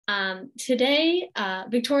Today,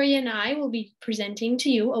 Victoria and I will be presenting to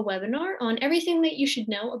you a webinar on everything that you should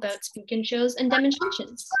know about speak-in shows and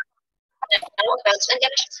demonstrations.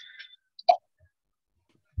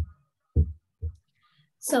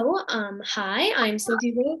 So, hi, I'm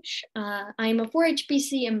Sophie Roach. I'm a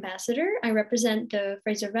 4-HBC ambassador. I represent the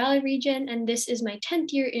Fraser Valley region, and this is my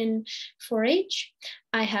 10th year in 4-H.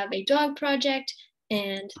 I have a dog project,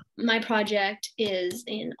 and my project is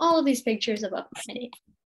in all of these pictures above my name.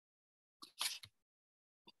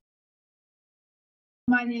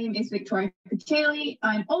 My name is Victoria.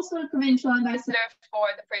 I'm also a provincial ambassador for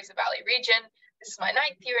the Fraser Valley region. This is my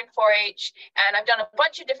 9th year in 4-H, and I've done a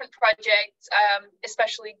bunch of different projects,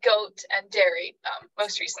 especially goat and dairy,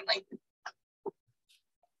 most recently.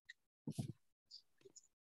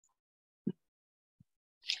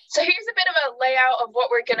 So here's a bit of a layout of what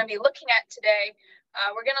we're going to be looking at today.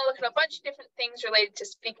 We're going to look at a bunch of different things related to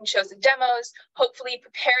speaking shows and demos, hopefully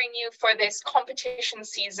preparing you for this competition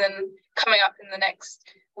season coming up in the next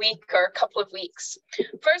week or a couple of weeks.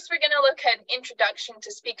 First, we're going to look at an introduction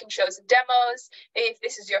to speaking shows and demos. If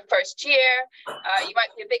this is your first year, you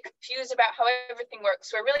might be a bit confused about how everything works.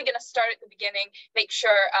 So we're really going to start at the beginning, make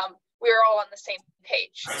sure we're all on the same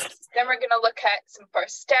page. Then we're going to look at some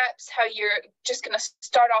first steps, how you're just going to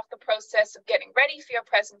start off the process of getting ready for your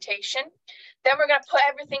presentation. Then we're going to put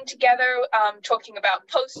everything together, talking about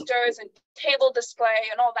posters and table display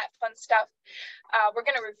and all that fun stuff. We're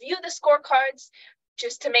going to review the scorecards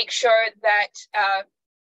just to make sure that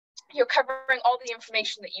you're covering all the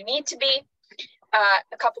information that you need to be,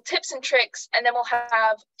 a couple tips and tricks, and then we'll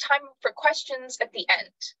have time for questions at the end.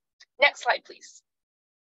 Next slide, please.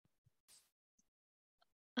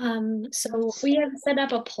 So we have set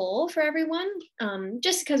up a poll for everyone,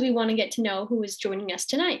 just because we want to get to know who is joining us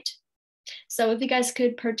tonight. So if you guys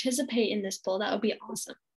could participate in this poll, that would be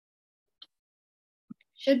awesome.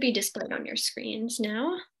 Should be displayed on your screens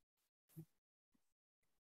now.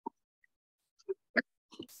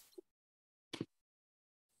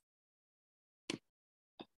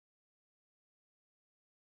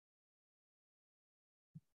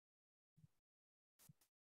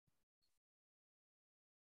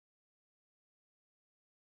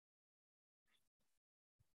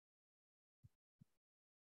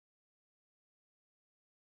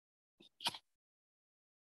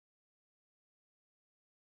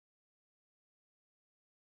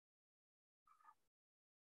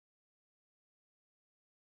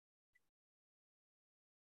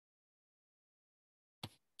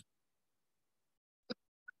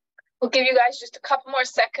 We'll give you guys just a couple more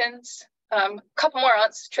seconds, a couple more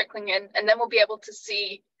answers trickling in, and then we'll be able to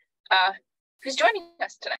see who's joining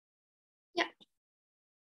us tonight. Yeah.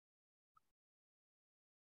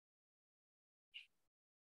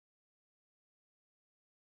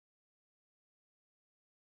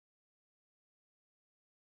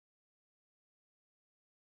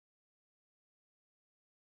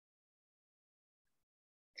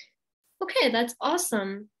 Okay, that's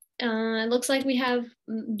awesome. It looks like we have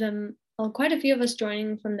quite a few of us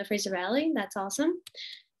joining from the Fraser Valley. That's awesome.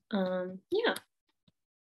 Yeah.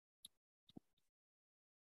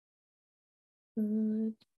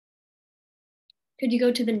 Could you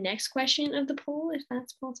go to the next question of the poll, if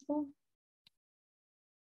that's possible?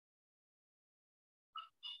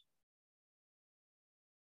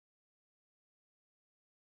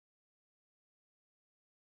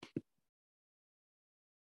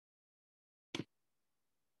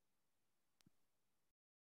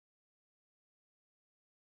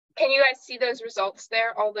 Can you guys see those results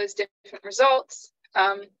there, all those different results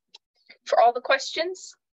for all the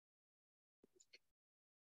questions?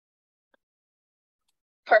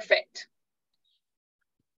 Perfect.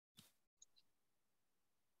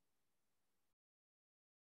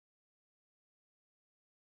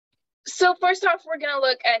 So first off, we're going to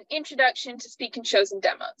look at an introduction to speaking shows and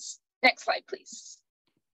demos. Next slide, please.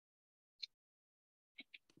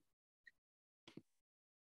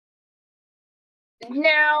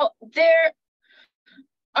 Now, there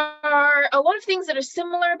are a lot of things that are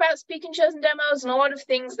similar about speaking shows and demos and a lot of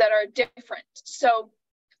things that are different. So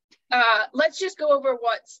let's just go over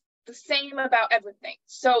what's the same about everything.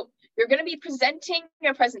 So you're going to be presenting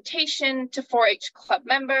your presentation to 4-H club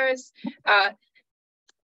members,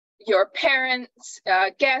 your parents,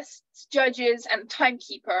 guests, judges, and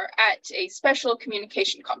timekeeper at a special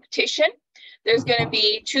communication competition. There's going to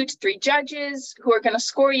be 2 to 3 judges who are going to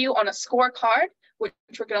score you on a scorecard, which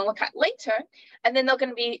we're going to look at later, and then they're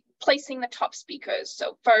going to be placing the top speakers.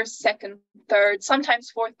 So first, second, third,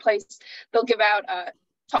 sometimes 4th place. They'll give out a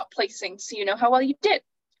top placing so you know how well you did.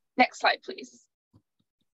 Next slide, please.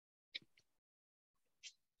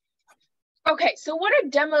 Okay, so what are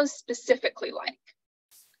demos specifically like?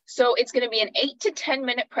 So it's going to be an 8 to 10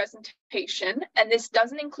 minute presentation, and this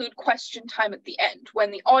doesn't include question time at the end,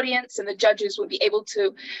 when the audience and the judges will be able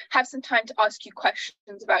to have some time to ask you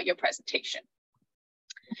questions about your presentation.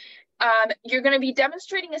 You're going to be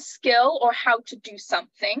demonstrating a skill or how to do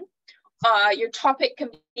something. Your topic can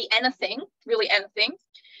be anything, really anything.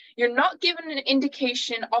 You're not given an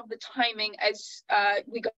indication of the timing as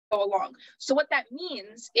we go along. So what that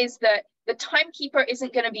means is that the timekeeper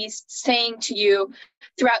isn't going to be saying to you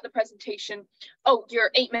throughout the presentation, oh,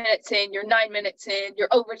 you're 8 minutes in, you're 9 minutes in, you're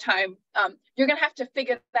overtime. You're going to have to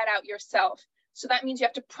figure that out yourself. So that means you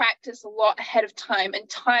have to practice a lot ahead of time and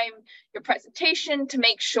time your presentation to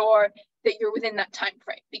make sure that you're within that time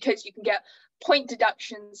frame, because you can get point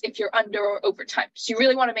deductions if you're under or overtime. So you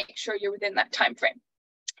really want to make sure you're within that time frame.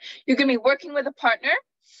 You're going to be working with a partner.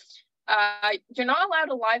 You're not allowed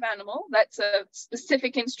a live animal. That's a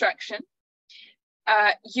specific instruction.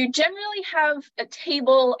 You generally have a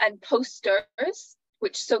table and posters,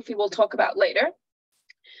 which Sophie will talk about later.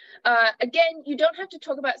 Again, you don't have to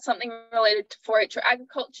talk about something related to 4-H or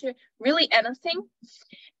agriculture, really anything.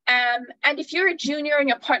 And if you're a junior and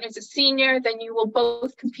your partner's a senior, then you will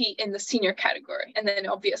both compete in the senior category. And then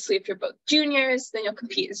obviously, if you're both juniors, then you'll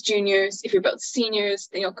compete as juniors. If you're both seniors,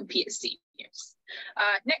 then you'll compete as seniors.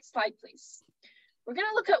 Next slide, please. We're going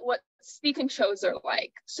to look at what speak and shows are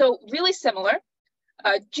like. So really similar.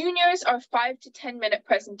 Juniors are 5 to 10 minute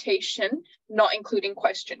presentation, not including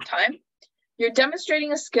question time. You're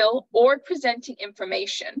demonstrating a skill or presenting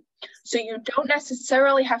information. So you don't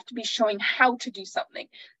necessarily have to be showing how to do something.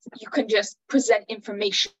 You can just present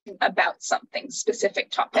information about something,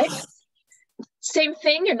 specific topic. Same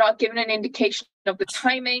thing, you're not given an indication of the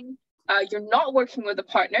timing. You're not working with a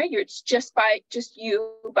partner. It's just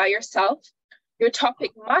you by yourself. Your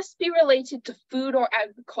topic must be related to food or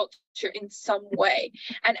agriculture in some way,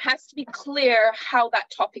 and it has to be clear how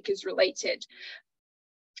that topic is related.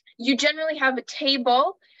 You generally have a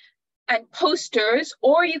table and posters,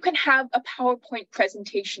 or you can have a PowerPoint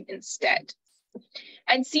presentation instead.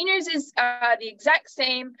 And seniors is the exact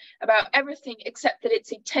same about everything, except that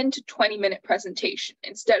it's a 10 to 20 minute presentation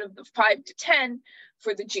instead of the 5 to 10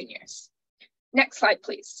 for the juniors. Next slide,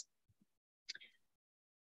 please.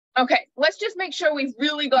 Okay, let's just make sure we've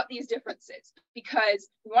really got these differences, because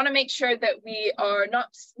we want to make sure that we are not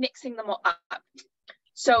mixing them all up.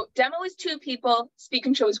 So demo is 2 people, speak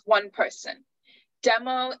and show is 1 person.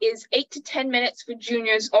 Demo is 8 to 10 minutes for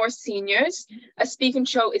juniors or seniors. A speak and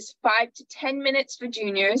show is 5 to 10 minutes for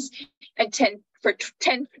juniors and 10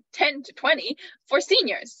 to 20 for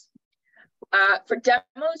seniors. For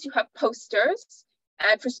demos, you have posters.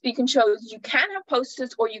 And for speak and shows, you can have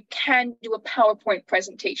posters or you can do a PowerPoint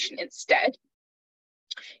presentation instead.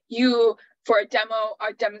 You, for a demo,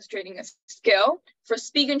 are demonstrating a skill. For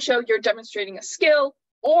speak and show, you're demonstrating a skill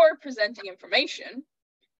or presenting information.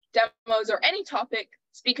 Demos or any topic,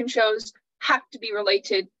 speak and shows have to be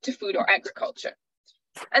related to food or agriculture.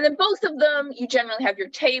 And then both of them, you generally have your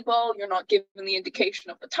table, you're not given the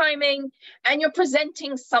indication of the timing, and you're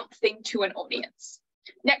presenting something to an audience.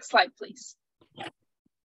 Next slide, please.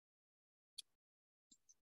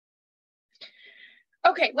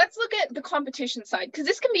 Okay, let's look at the competition side, because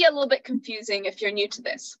this can be a little bit confusing if you're new to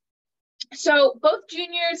this. So both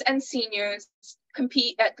juniors and seniors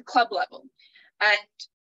compete at the club level, and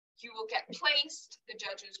you will get placed. The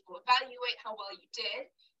judges will evaluate how well you did.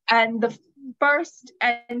 And the first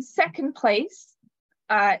and second place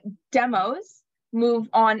demos move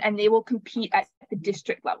on, and they will compete at the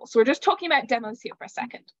district level. So we're just talking about demos here for a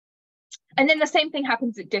second. And then the same thing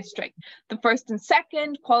happens at district. The first and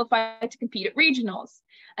second qualify to compete at regionals.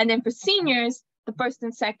 And then for seniors, the first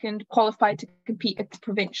and second qualify to compete at the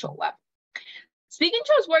provincial level. Speak and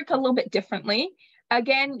shows work a little bit differently.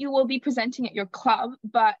 Again, you will be presenting at your club,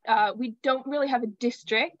 but we don't really have a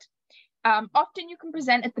district. Often you can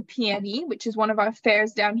present at the PNE, which is one of our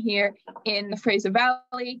fairs down here in the Fraser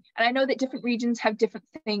Valley. And I know that different regions have different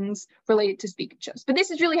things related to speak and shows, but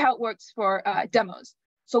this is really how it works for demos.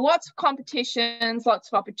 So lots of competitions, lots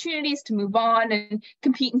of opportunities to move on and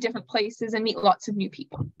compete in different places and meet lots of new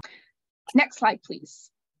people. Next slide, please.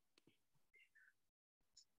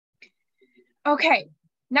 Okay,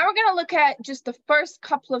 now we're going to look at just the first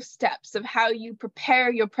couple of steps of how you prepare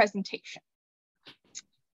your presentation.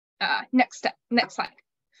 Next slide.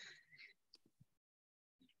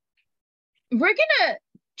 We're going to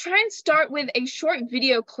try and start with a short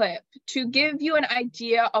video clip to give you an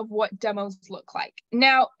idea of what demos look like.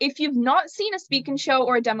 Now, if you've not seen a speak and show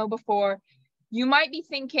or a demo before, you might be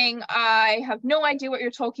thinking, I have no idea what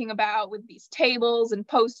you're talking about with these tables and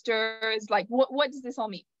posters. Like, what does this all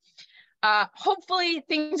mean? Hopefully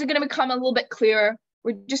things are going to become a little bit clearer.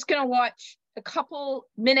 We're just going to watch a couple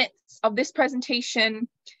minutes of this presentation,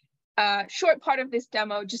 short part of this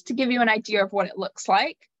demo, just to give you an idea of what it looks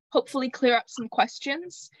like, hopefully clear up some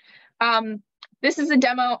questions. This is a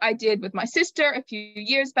demo I did with my sister a few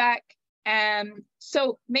years back.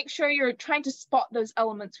 So make sure you're trying to spot those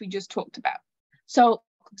elements we just talked about. So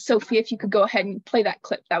Sophie, if you could go ahead and play that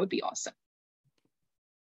clip, that would be awesome.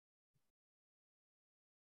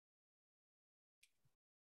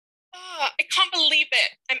 I can't believe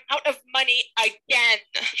it. I'm out of money again.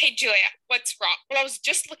 Hey, Julia, what's wrong? Well, I was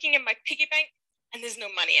just looking in my piggy bank and there's no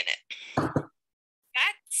money in it.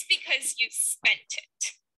 That's because you spent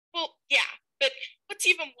it. Well, yeah, but what's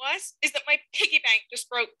even worse is that my piggy bank just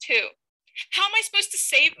broke too. How am I supposed to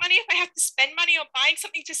save money if I have to spend money on buying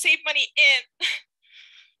something to save money in?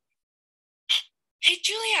 Hey,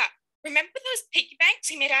 Julia, remember those piggy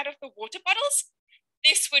banks we made out of the water bottles?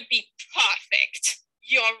 This would be perfect.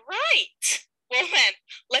 You're right. Well then,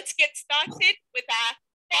 let's get started with our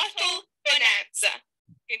bottle bonanza.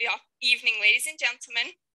 Good evening, ladies and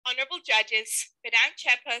gentlemen, honorable judges, madam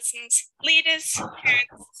chairpersons, leaders,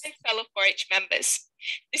 parents, and fellow 4-H members.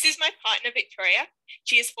 This is my partner, Victoria.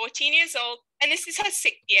 She is 14 years old, and this is her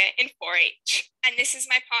 6th year in 4-H. And this is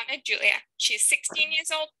my partner, Julia. She is 16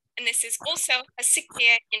 years old, and this is also her 6th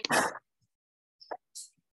year in 4-H.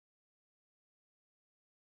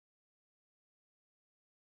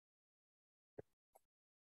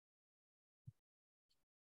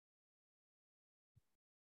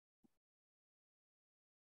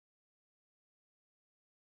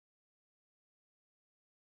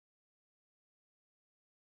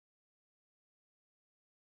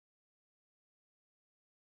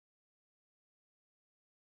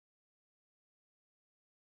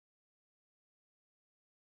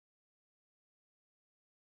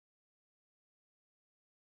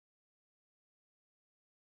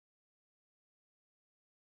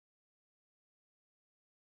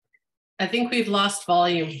 I think we've lost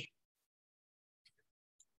volume.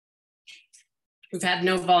 We've had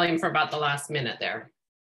no volume for about the last minute there.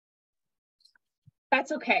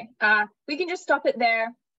 That's okay. We can just stop it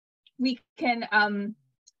there. We can,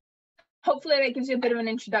 hopefully that gives you a bit of an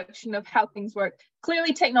introduction of how things work.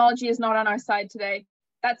 Clearly technology is not on our side today.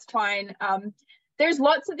 That's fine. There's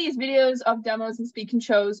lots of these videos of demos and speaking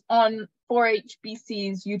shows on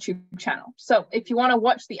 4-HBC's YouTube channel. So if you want to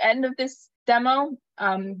watch the end of this demo,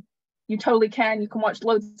 you totally can. You can watch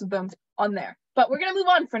loads of them on there. But we're going to move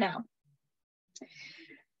on for now.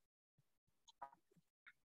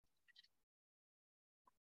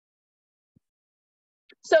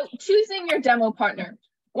 So choosing your demo partner.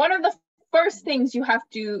 One of the first things you have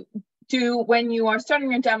to do when you are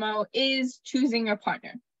starting your demo is choosing your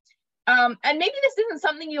partner. And maybe this isn't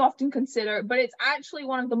something you often consider, but it's actually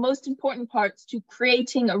one of the most important parts to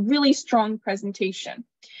creating a really strong presentation.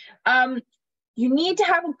 You need to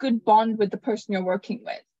have a good bond with the person you're working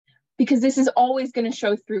with, because this is always going to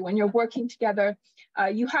show through when you're working together.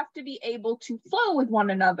 You have to be able to flow with one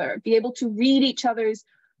another, be able to read each other's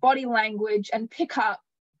body language and pick up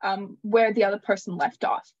where the other person left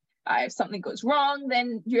off. If something goes wrong,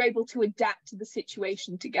 then you're able to adapt to the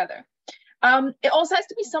situation together. It also has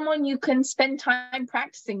to be someone you can spend time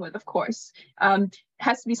practicing with, of course. It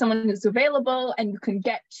has to be someone who's available and you can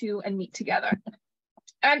get to and meet together.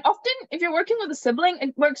 And often, if you're working with a sibling,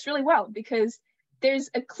 it works really well because there's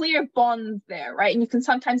a clear bond there, right? And you can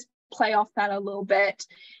sometimes play off that a little bit.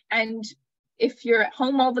 And if you're at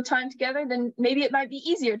home all the time together, then maybe it might be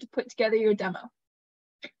easier to put together your demo.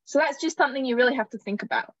 So that's just something you really have to think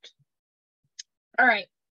about. All right,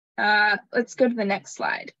 let's go to the next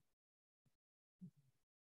slide.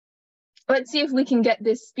 Let's see if we can get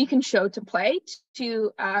this speak and show to play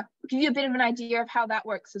to give you a bit of an idea of how that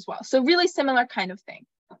works as well. So really similar kind of thing.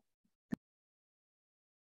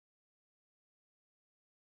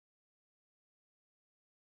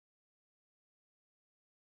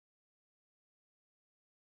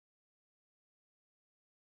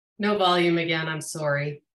 No volume again, I'm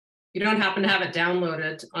sorry. You don't happen to have it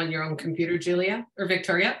downloaded on your own computer, Julia or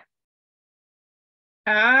Victoria?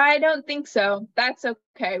 I don't think so. That's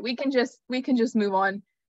okay. We can just move on.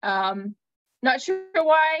 Not sure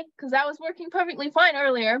why, because that was working perfectly fine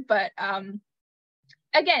earlier, but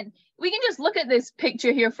again, we can just look at this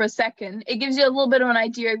picture here for a second. It gives you a little bit of an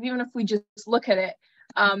idea of, even if we just look at it.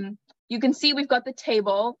 You can see we've got the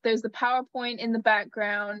table, there's the PowerPoint in the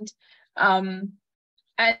background,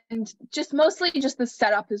 and just mostly just the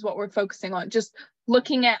setup is what we're focusing on, just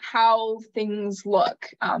looking at how things look,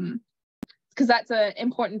 because that's an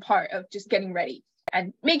important part of just getting ready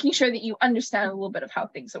and making sure that you understand a little bit of how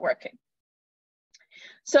things are working.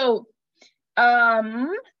 So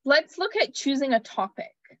Let's look at choosing a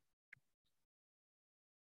topic.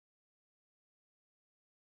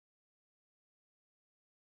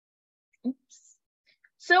 Oops.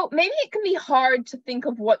 So maybe it can be hard to think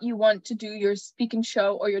of what you want to do your speak and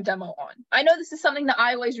show or your demo on. I know this is something that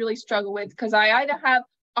I always really struggle with because I either have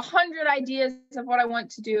 100 ideas of what I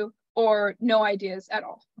want to do or no ideas at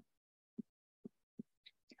all.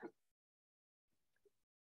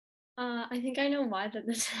 I think I know why that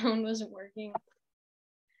the sound wasn't working.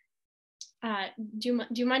 Do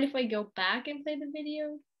you mind if I go back and play the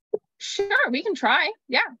video? Sure, we can try.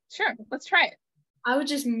 Yeah, sure. Let's try it. I was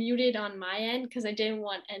just muted on my end because I didn't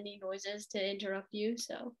want any noises to interrupt you.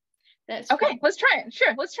 So that's okay. fine. Let's try it.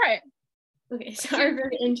 Sure, let's try it. Okay, sorry for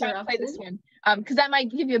the interruption. Play this one, because that might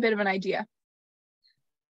give you a bit of an idea.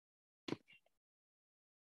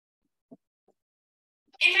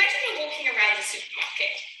 Imagine you're walking around the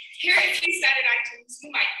supermarket. Here are a few standard items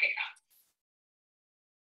you might pick up.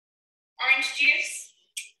 Orange juice,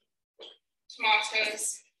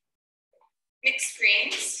 tomatoes, mixed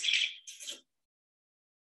greens,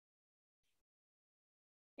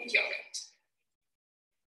 and yogurt.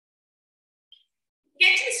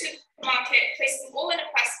 Get to the supermarket, place them all in a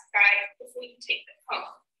plastic bag before you take them home.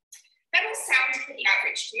 That all sounds pretty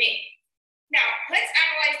average to me. Now, let's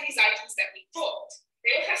analyze these items that we bought.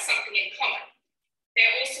 They all have something in common. They're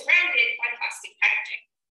all surrounded by plastic packaging.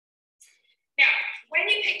 Now, when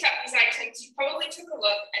you picked up these items, you probably took a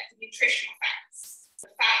look at the nutritional facts, the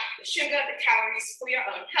fat, the sugar, the calories for your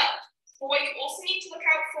own health. But what you also need to look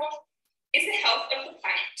out for is the health of the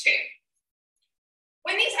planet too.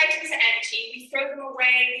 When these items are empty, we throw them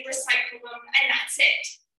away, we recycle them, and that's it.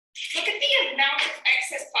 Look at the amount of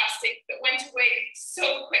excess plastic that went away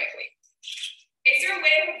so quickly. Is there a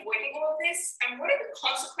way of avoiding all of this? And what are the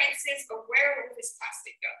consequences of where all of this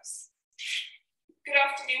plastic goes? Good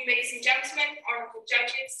afternoon, ladies and gentlemen, honorable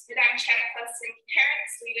judges, Madam Chairperson,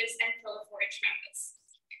 parents, leaders, and fellow 4-H members.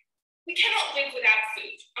 We cannot live without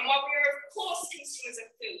food, and while we are of course consumers of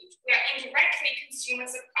food, we are indirectly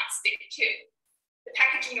consumers of plastic too. The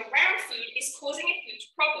packaging around food is causing a huge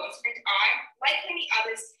problem, and I, like many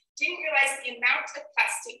others, didn't realize the amount of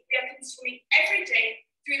plastic we are consuming every day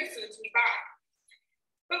through the foods we buy.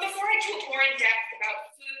 But before I talk more in depth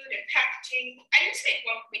about food and packaging, I need to make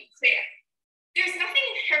one point clear. There's nothing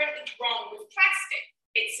inherently wrong with plastic.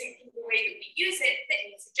 It's simply the way that we use it that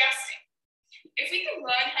needs adjusting. If we can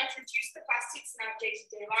learn how to reduce the plastics in our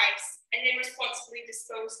day-to-day lives and then responsibly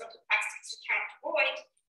dispose of the plastics we cannot avoid,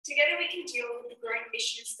 together we can deal with the growing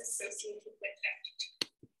issues associated with them.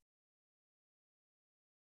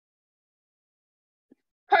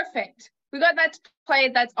 Perfect. We got that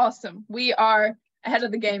played. That's awesome. We are ahead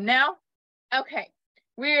of the game now. Okay,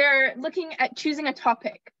 we're looking at choosing a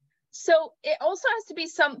topic. So it also has to be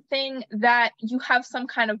something that you have some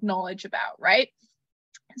kind of knowledge about, right?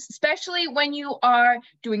 Especially when you are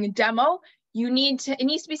doing a demo, it needs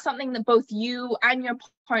to be something that both you and your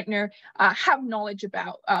partner have knowledge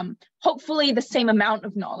about, hopefully the same amount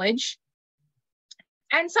of knowledge.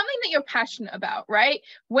 And something that you're passionate about, right?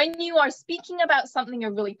 When you are speaking about something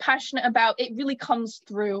you're really passionate about, it really comes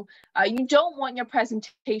through. You don't want your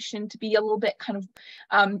presentation to be a little bit kind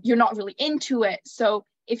of, you're not really into it. So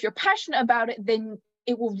if you're passionate about it, then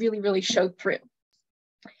it will really, really show through.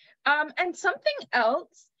 And something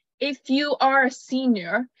else, if you are a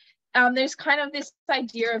senior, there's kind of this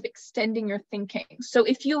idea of extending your thinking. So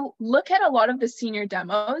if you look at a lot of the senior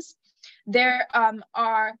demos, there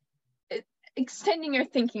are extending your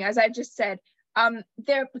thinking, as I just said.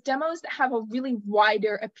 They're demos that have a really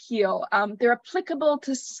wider appeal. They're applicable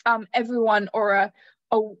to everyone, or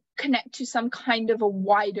connect to some kind of a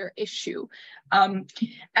wider issue.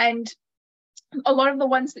 And a lot of the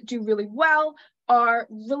ones that do really well are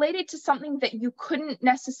related to something that you couldn't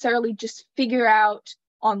necessarily just figure out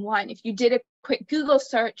online. If you did a quick Google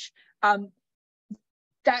search,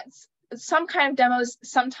 that's some kind of demos.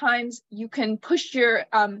 Sometimes you can push your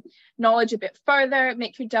knowledge a bit further,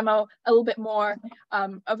 make your demo a little bit more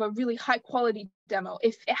of a really high quality demo.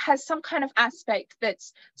 If it has some kind of aspect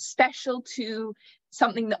that's special to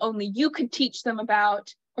something that only you could teach them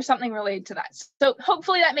about, or something related to that. So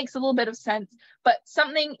hopefully that makes a little bit of sense, but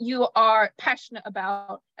something you are passionate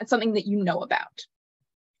about and something that you know about.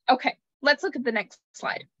 Okay, let's look at the next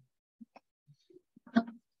slide.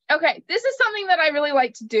 Okay, this is something that I really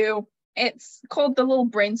like to do. It's called the little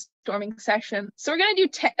brainstorming session. So we're gonna do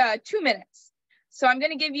 2 minutes. So I'm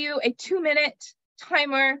gonna give you a 2-minute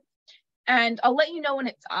timer, and I'll let you know when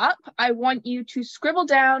it's up. I want you to scribble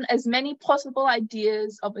down as many possible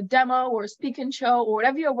ideas of a demo or a speak and show or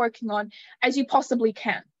whatever you're working on as you possibly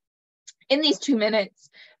can. In these 2 minutes,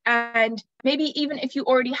 And maybe even if you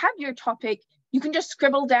already have your topic, you can just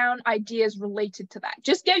scribble down ideas related to that.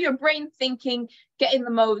 Just get your brain thinking, get in the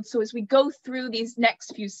mode. So as we go through these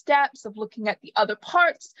next few steps of looking at the other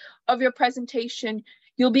parts of your presentation,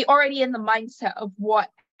 you'll be already in the mindset of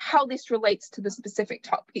how this relates to the specific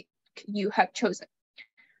topic you have chosen.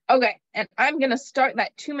 Okay, and I'm gonna start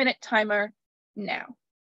that 2-minute timer now.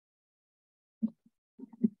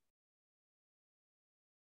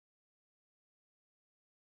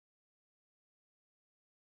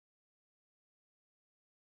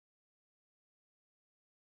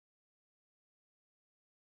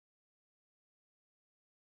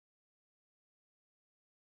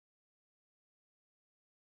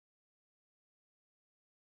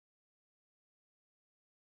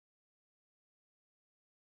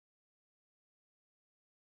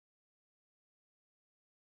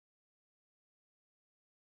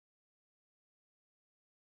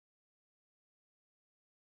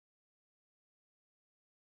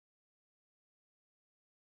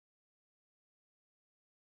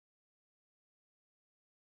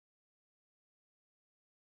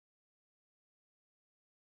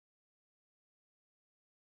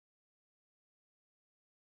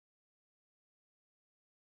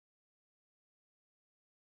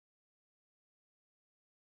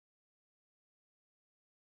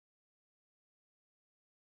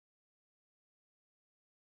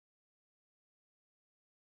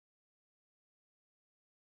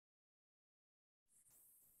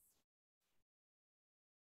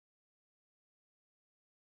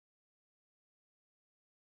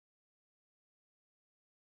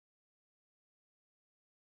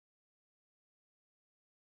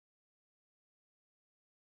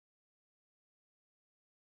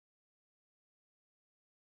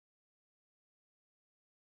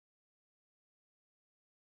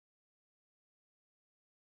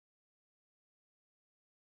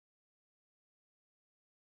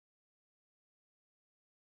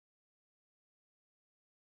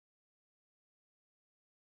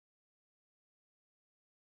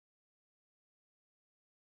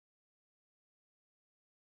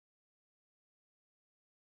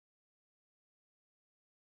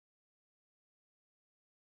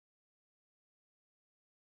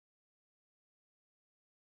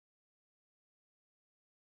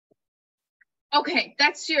 Okay,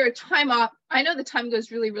 that's your time up. I know the time goes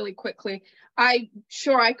really, really quickly. I'm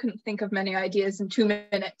sure I couldn't think of many ideas in 2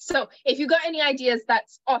 minutes. So if you got any ideas,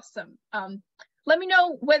 that's awesome. Let me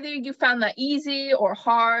know whether you found that easy or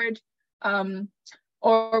hard,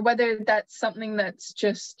 or whether that's something that's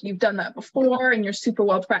just, you've done that before and you're super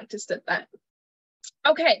well practiced at that.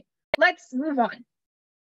 Okay, let's move on.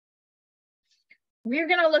 We're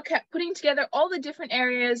gonna look at putting together all the different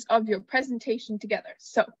areas of your presentation together.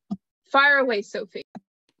 So fire away, Sophie.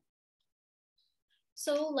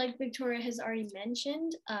 So like Victoria has already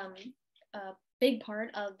mentioned, a big part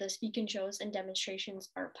of the speak and shows and demonstrations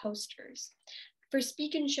are posters. For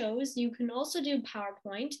speak and shows, you can also do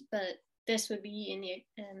PowerPoint, but this would be in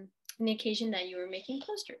the occasion that you were making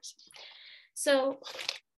posters. So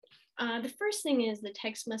the first thing is the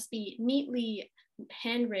text must be neatly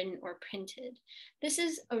handwritten or printed. This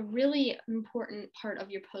is a really important part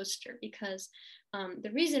of your poster because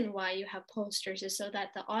the reason why you have posters is so that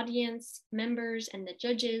the audience members and the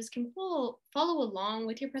judges can follow along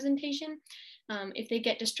with your presentation. If they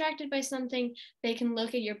get distracted by something, they can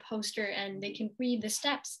look at your poster and they can read the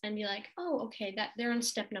steps and be like, oh, okay, that they're on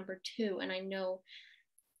step number 2 and I know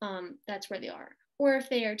that's where they are. Or if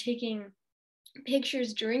they are taking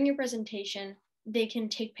pictures during your presentation, they can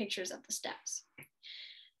take pictures of the steps.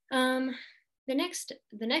 The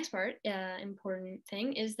next part, important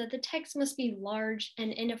thing is that the text must be large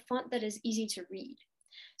and in a font that is easy to read.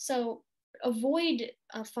 So avoid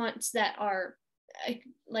fonts that are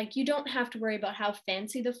like you don't have to worry about how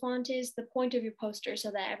fancy the font is. The point of your poster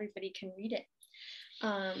so that everybody can read it.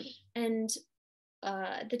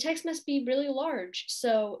 The text must be really large.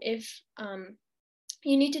 So if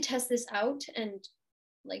you need to test this out and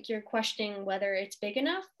like you're questioning whether it's big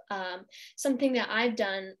enough, something that I've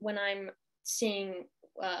done when I'm seeing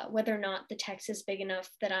whether or not the text is big enough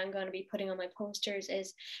that I'm going to be putting on my posters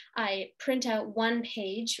is I print out one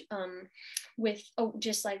page with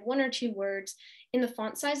just like 1 or 2 words in the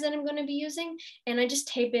font size that I'm going to be using, and I just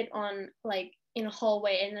tape it on like in a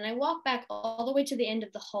hallway, and then I walk back all the way to the end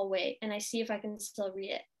of the hallway and I see if I can still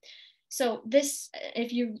read it. So this,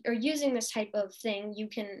 if you are using this type of thing, you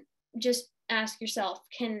can just ask yourself,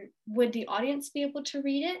 would the audience be able to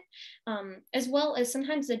read it? As well as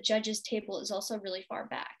sometimes the judges table is also really far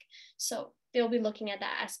back. So they'll be looking at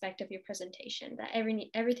that aspect of your presentation, that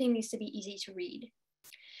everything needs to be easy to read.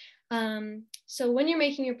 So when you're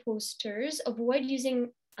making your posters, avoid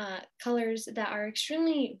using colors that are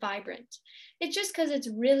extremely vibrant. It's just because it's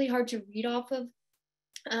really hard to read off of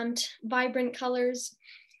vibrant colors.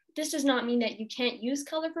 This does not mean that you can't use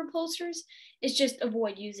color for posters. It's just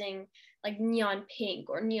avoid using like neon pink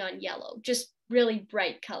or neon yellow, just really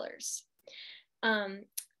bright colors.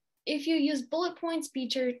 If you use bullet points, be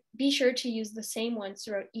sure to use the same ones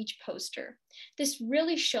throughout each poster. This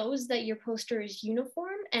really shows that your poster is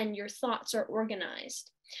uniform and your thoughts are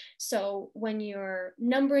organized. So when you're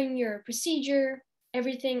numbering your procedure,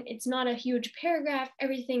 everything, it's not a huge paragraph,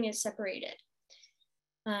 everything is separated.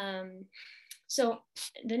 So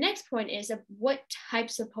the next point is what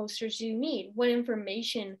types of posters do you need? What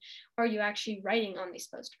information are you actually writing on these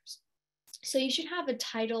posters? So you should have a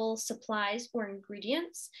title, supplies or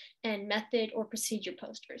ingredients, and method or procedure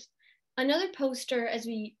posters. Another poster, as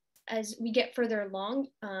we get further along,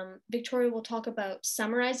 Victoria will talk about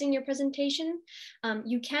summarizing your presentation.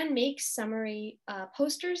 You can make summary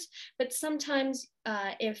posters, but sometimes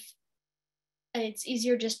if it's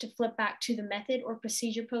easier just to flip back to the method or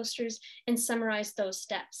procedure posters and summarize those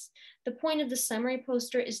steps. The point of the summary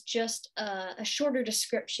poster is just a shorter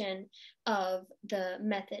description of the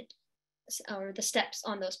method or the steps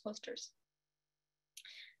on those posters.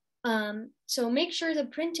 So make sure the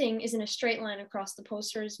printing is in a straight line across the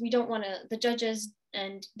posters. We don't want the judges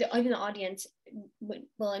and even the audience,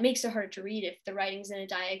 well, it makes it hard to read if the writing's in a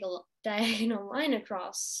diagonal line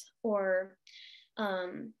across, or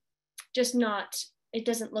just not, it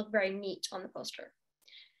doesn't look very neat on the poster.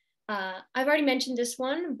 I've already mentioned this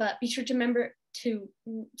one, but be sure to number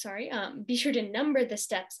the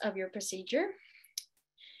steps of your procedure.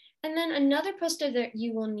 And then another poster that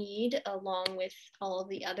you will need along with all of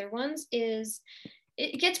the other ones is,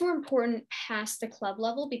 it gets more important past the club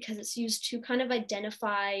level because it's used to kind of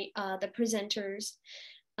identify the presenters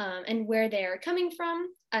and where they're coming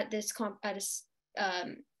from at this competition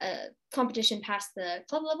past the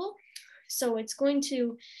club level. So it's going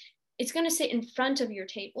to sit in front of your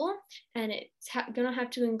table, and it's going to have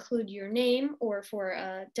to include your name, or for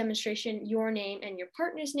a demonstration, your name and your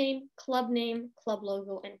partner's name, club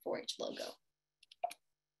logo, and 4-H logo.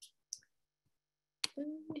 There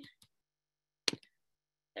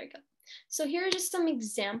we go. So here are just some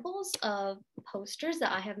examples of posters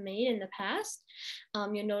that I have made in the past.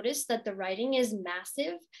 You'll notice that the writing is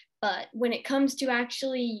massive, but when it comes to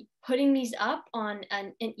actually putting these up on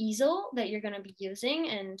an easel that you're going to be using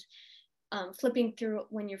and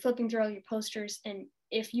when you're flipping through all your posters, and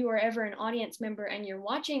if you are ever an audience member and you're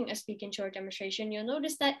watching a speak and show demonstration, you'll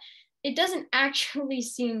notice that it doesn't actually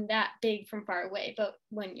seem that big from far away, but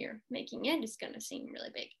when you're making it, it's going to seem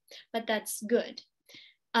really big, but that's good.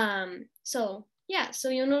 So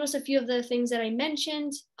you'll notice a few of the things that I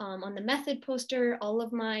mentioned on the method poster. All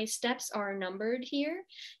of my steps are numbered here,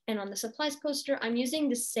 and on the supplies poster, I'm using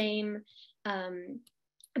the same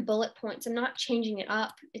bullet points. I'm not changing it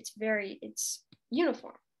up. It's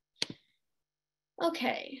uniform.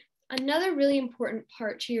 Okay, another really important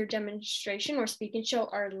part to your demonstration or speak and show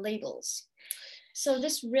are labels. So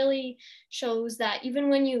this really shows that even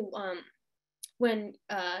when you when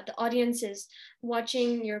the audience is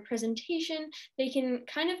watching your presentation, they can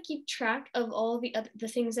kind of keep track of all the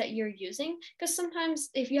things that you're using, because sometimes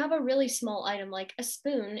if you have a really small item like a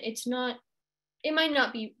spoon, it might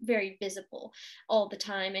not be very visible all the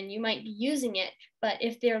time, and you might be using it, but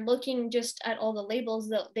if they're looking just at all the labels,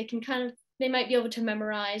 they might be able to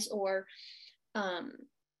memorize or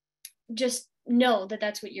just know that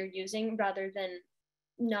that's what you're using, rather than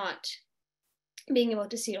not being able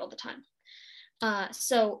to see it all the time.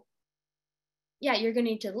 You're gonna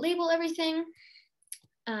need to label everything.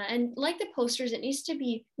 And like the posters, it needs to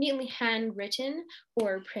be neatly handwritten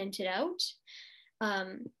or printed out.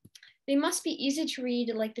 They must be easy to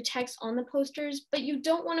read, like the text on the posters, but you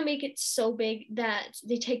don't want to make it so big that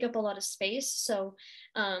they take up a lot of space. So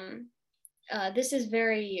this is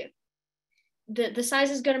the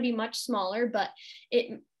size is going to be much smaller, but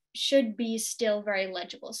it should be still very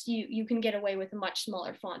legible. So you can get away with a much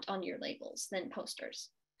smaller font on your labels than posters.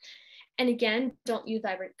 And again, don't use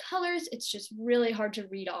vibrant colors. It's just really hard to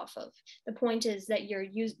read off of. The point is that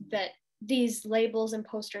these labels and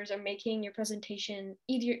posters are making your presentation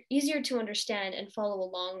easier to understand and follow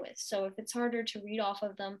along with. So if it's harder to read off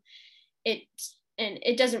of them, it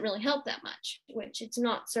doesn't really help that much, which it's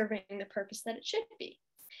not serving the purpose that it should be.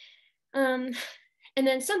 And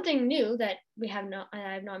then something new that I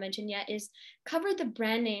have not mentioned yet is cover the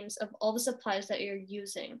brand names of all the supplies that you're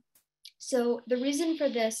using. So the reason for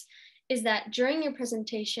this is that during your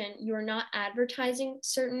presentation, you're not advertising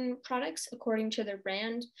certain products according to their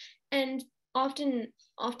brand. And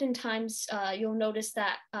oftentimes you'll notice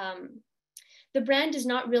that the brand does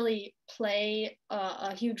not really play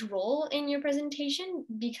a huge role in your presentation,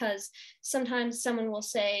 because sometimes someone will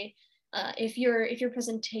say, if your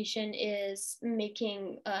presentation is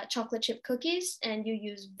making chocolate chip cookies and you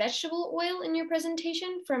use vegetable oil in your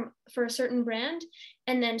presentation for a certain brand,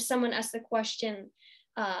 and then someone asks the question,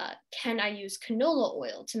 can I use canola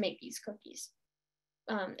oil to make these cookies?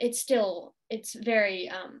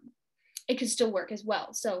 It could still work as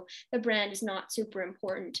well. So the brand is not super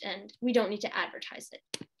important, and we don't need to advertise it.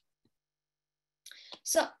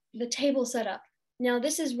 So the table setup. Now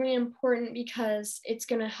this is really important because it's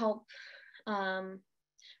going to help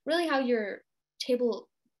really how your table,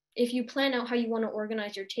 if you plan out how you want to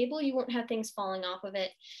organize your table, you won't have things falling off of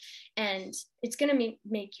it, and it's going to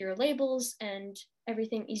make your labels and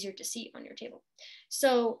everything easier to see on your table.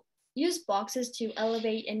 So use boxes to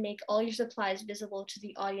elevate and make all your supplies visible to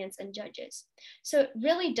the audience and judges. So it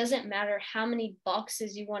really doesn't matter how many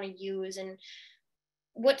boxes you want to use and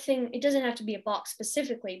what thing, it doesn't have to be a box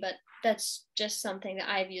specifically, but that's just something that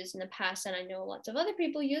I've used in the past, and I know lots of other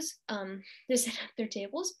people use to set up their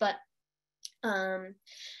tables. But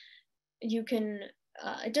you can,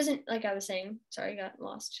 it doesn't, like I was saying, sorry, I got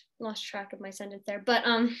lost track of my sentence there, but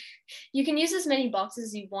you can use as many boxes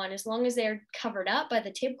as you want, as long as they're covered up by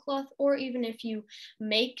the tablecloth, or even if you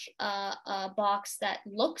make a box that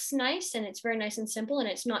looks nice and it's very nice and simple and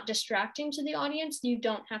it's not distracting to the audience, you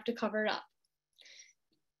don't have to cover it up.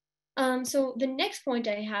 So the next point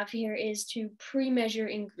I have here is to pre-measure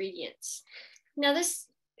ingredients. Now this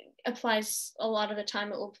applies a lot of the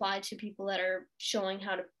time, it will apply to people that are showing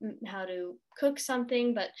how to cook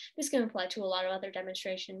something, but this can apply to a lot of other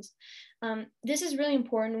demonstrations. This is really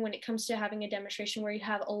important when it comes to having a demonstration where you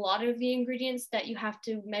have a lot of the ingredients that you have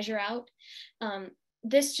to measure out.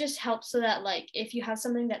 This just helps so that, like, if you have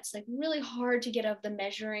something that's like really hard to get out of the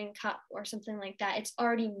measuring cup or something like that, it's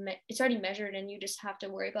already measured, and you just have to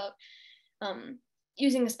worry about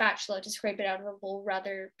using a spatula to scrape it out of a bowl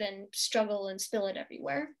rather than struggle and spill it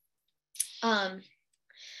everywhere. And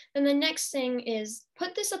the next thing is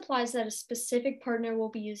put the supplies that a specific partner will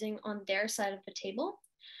be using on their side of the table.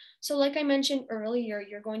 So like I mentioned earlier,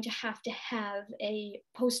 you're going to have a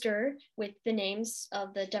poster with the names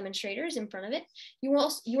of the demonstrators in front of it. You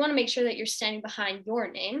want to make sure that you're standing behind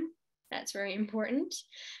your name. That's very important,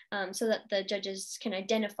 so that the judges can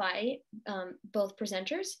identify both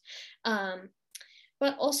presenters.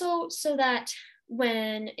 But also so that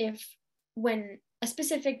when a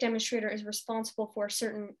specific demonstrator is responsible for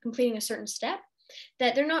completing a certain step,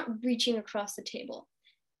 that they're not reaching across the table.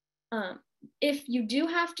 If you do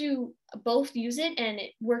have to both use it and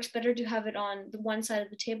it works better to have it on the one side of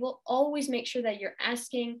the table, always make sure that you're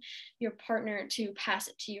asking your partner to pass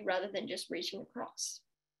it to you rather than just reaching across.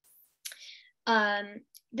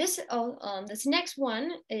 This next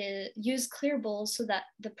one is use clear bowls so that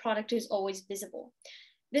the product is always visible.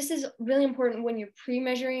 This is really important when you're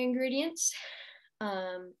pre-measuring ingredients,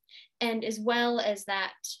 and as well as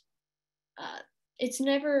that it's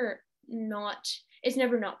never not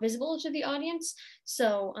visible to the audience.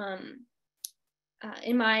 So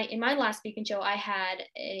in my last Speak and Show, I had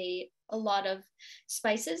a lot of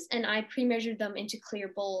spices, and I pre-measured them into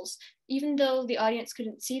clear bowls. Even though the audience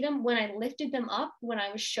couldn't see them, when I lifted them up, when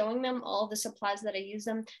I was showing them all the supplies that I used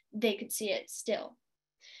them, they could see it still.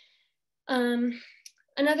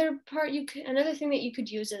 Another thing that you could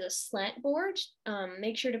use is a slant board.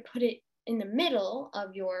 Make sure to put it in the middle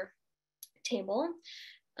of your table.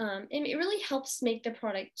 And it really helps make the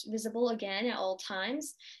product visible again at all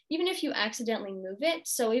times, even if you accidentally move it.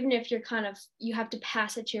 So even if you have to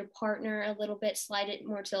pass it to your partner a little bit, slide it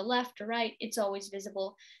more to the left or right, it's always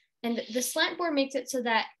visible. And the slant board makes it so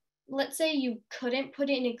that, let's say you couldn't put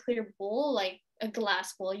it in a clear bowl, like a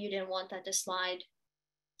glass bowl, you didn't want that to slide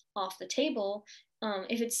off the table.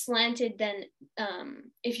 If it's slanted, then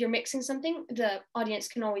if you're mixing something, the audience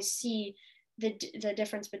can always see the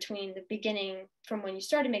difference between the beginning from when you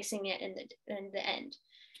started mixing it and the end.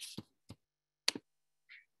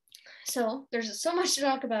 So there's so much to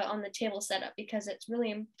talk about on the table setup because it's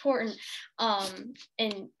really important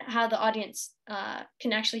in how the audience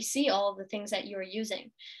can actually see all of the things that you're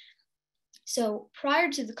using. So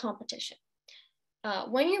prior to the competition,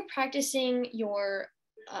 when you're practicing your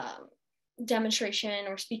demonstration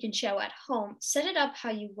or Speak and Show at home, set it up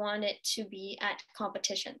how you want it to be at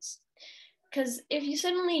competitions. Because if you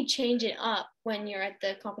suddenly change it up when you're at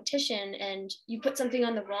the competition and you put something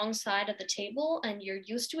on the wrong side of the table and you're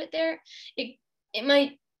used to it there, it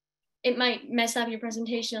might mess up your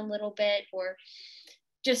presentation a little bit, or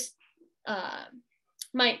just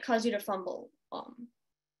might cause you to fumble.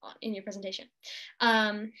 in your presentation.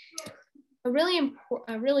 A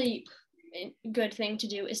really good thing to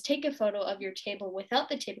do is take a photo of your table without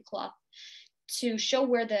the tablecloth to show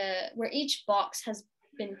where each box has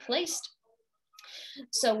been placed.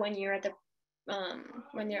 So when you're at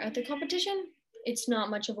the competition, it's not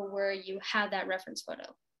much of a worry. You have that reference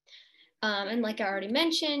photo. And like I already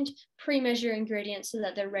mentioned, pre-measure ingredients so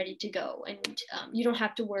that they're ready to go, and you don't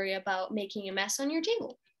have to worry about making a mess on your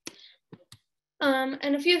table.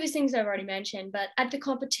 And a few of these things I've already mentioned, but at the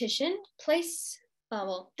competition, place,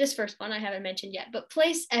 well, this first one I haven't mentioned yet, but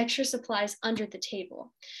place extra supplies under the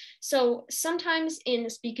table. So sometimes in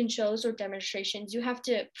speak and shows or demonstrations, you have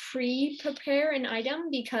to pre-prepare an item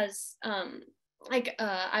because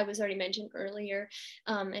I was already mentioned earlier,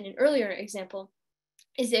 in an earlier example,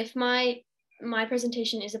 is if my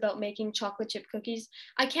presentation is about making chocolate chip cookies,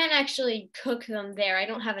 I can't actually cook them there. I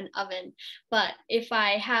don't have an oven, but if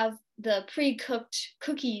I have the pre-cooked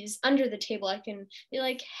cookies under the table, I can be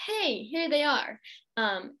like, hey, here they are.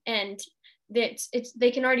 And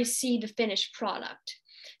they can already see the finished product.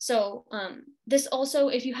 So this also,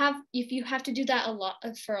 if you have to do that a lot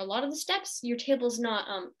for a lot of the steps, your table's not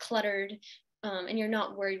cluttered, and you're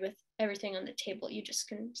not worried with everything on the table. You just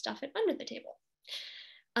can stuff it under the table.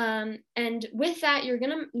 And with that, you're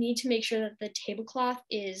gonna need to make sure that the tablecloth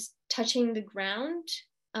is touching the ground,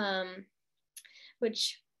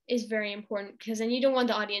 which is very important because then you don't want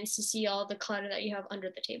the audience to see all the clutter that you have under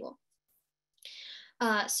the table.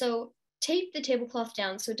 So tape the tablecloth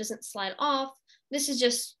down so it doesn't slide off. This is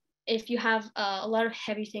just if you have a lot of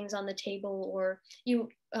heavy things on the table, or you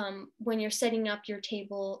when you're setting up your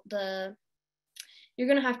table, you're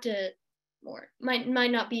gonna have to, or might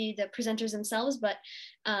not be the presenters themselves, but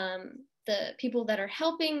the people that are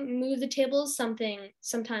helping move the tables,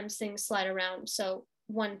 sometimes things slide around. So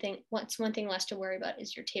one thing less to worry about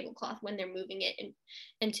is your tablecloth when they're moving it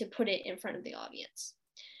and to put it in front of the audience.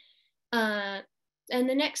 And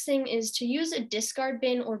the next thing is to use a discard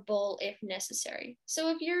bin or bowl if necessary. So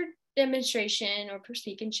if your demonstration or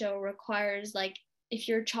speak and show requires, like, if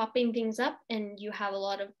you're chopping things up and you have a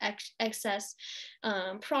lot of excess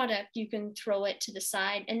product, you can throw it to the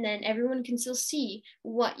side and then everyone can still see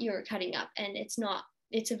what you're cutting up, and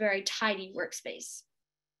it's a very tidy workspace.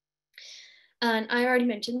 And I already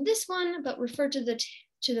mentioned this one, but refer to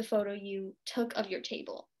the photo you took of your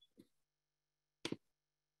table.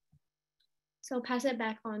 So I'll pass it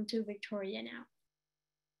back on to Victoria now.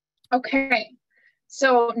 Okay.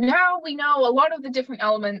 So now we know a lot of the different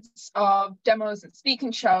elements of demos and speak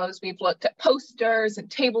and shows. We've looked at posters and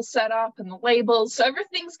table setup and the labels. So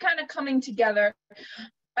everything's kind of coming together.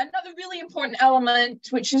 Another really important element,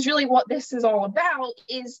 which is really what this is all about,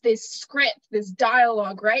 is this script, this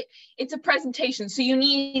dialogue, right? It's a presentation. So you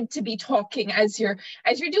need to be talking as you're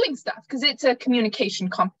doing stuff because it's a communication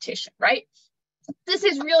competition, right? This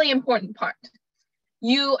is really important part.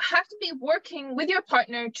 You have to be working with your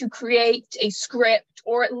partner to create a script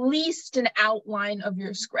or at least an outline of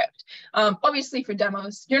your script. Obviously for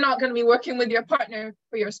demos, you're not going to be working with your partner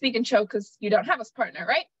for your speak and show because you don't have a partner,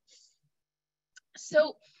 right?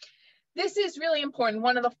 So this is really important.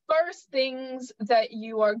 One of the first things that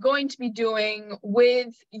you are going to be doing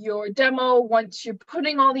with your demo once you're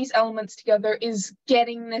putting all these elements together is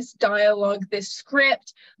getting this dialogue, this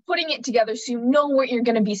script, putting it together so you know what you're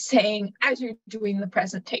going to be saying as you're doing the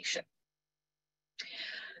presentation.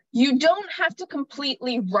 You don't have to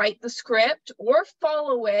completely write the script or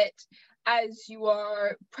follow it as you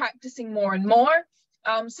are practicing more and more.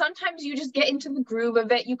 Sometimes you just get into the groove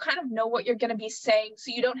of it. You kind of know what you're going to be saying,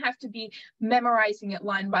 so you don't have to be memorizing it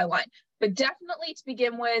line by line. But definitely to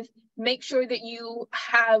begin with, make sure that you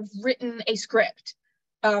have written a script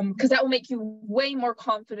because that will make you way more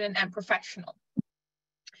confident and professional.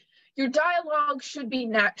 Your dialogue should be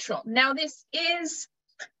natural. Now, this is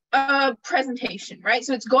a presentation, right?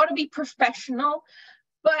 So it's got to be professional,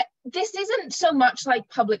 but this isn't so much like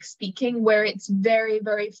public speaking where it's very,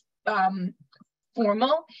 very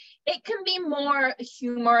formal. It can be more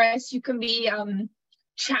humorous. You can be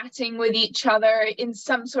chatting with each other in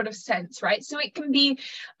some sort of sense, right? So it can be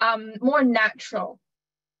more natural.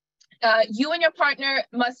 You and your partner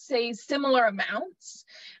must say similar amounts.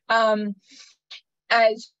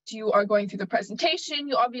 As you are going through the presentation,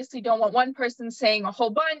 you obviously don't want one person saying a whole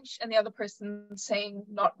bunch and the other person saying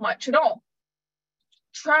not much at all.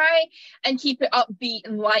 Try and keep it upbeat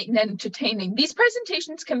and light and entertaining. These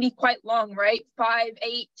presentations can be quite long, right? 5,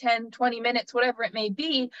 8, 10, 20 minutes, whatever it may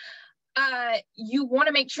be. You want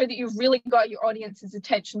to make sure that you've really got your audience's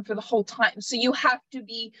attention for the whole time. So you have to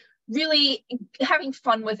be really having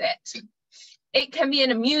fun with it. It can be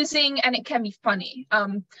an amusing and it can be funny.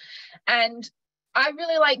 And I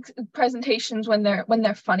really like presentations when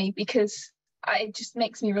they're funny, because it just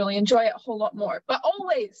makes me really enjoy it a whole lot more. But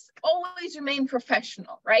always remain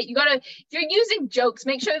professional, right? You gotta, if you're using jokes,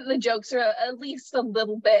 make sure that the jokes are at least a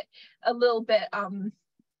little bit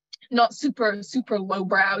not super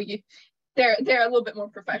lowbrow. They're a little bit more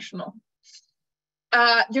professional.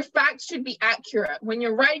 Your facts should be accurate. When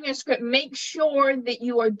you're writing your script, make sure that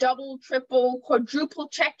you are double, triple, quadruple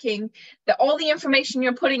checking that all the information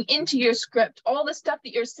you're putting into your script, all the stuff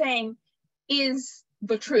that you're saying, is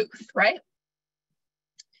the truth, right?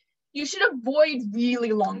 You should avoid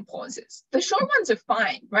really long pauses. The short ones are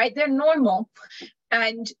fine, right? They're normal.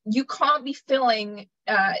 And you can't be filling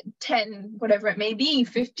 10, whatever it may be,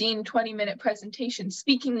 15, 20-minute presentations,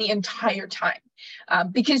 speaking the entire time,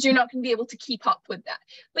 because you're not going to be able to keep up with that.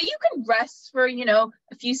 But you can rest for,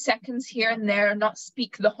 a few seconds here and there, not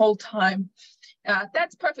speak the whole time.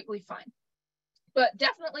 That's perfectly fine. But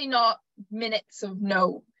definitely not minutes of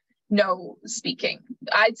no speaking.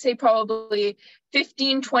 I'd say probably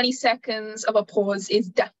 15, 20 seconds of a pause is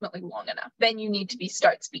definitely long enough. Then you need to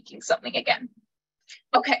start speaking something again.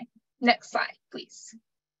 Okay, next slide, please.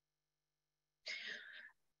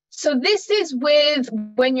 So this is with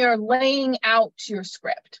when you're laying out your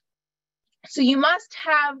script. So you must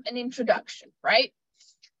have an introduction, right?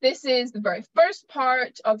 This is the very first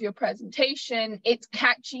part of your presentation. It's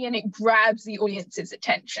catchy and it grabs the audience's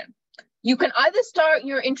attention. You can either start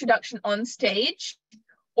your introduction on stage,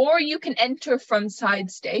 or you can enter from side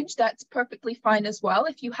stage. That's perfectly fine as well.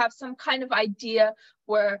 If you have some kind of idea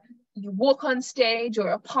where you walk on stage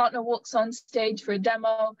or a partner walks on stage for a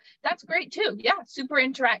demo, that's great too. Yeah, super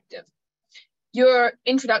interactive. Your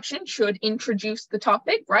introduction should introduce the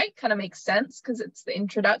topic, right? Kind of makes sense because it's the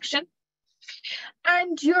introduction.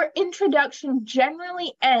 And your introduction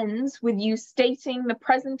generally ends with you stating the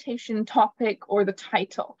presentation topic or the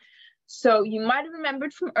title. So you might have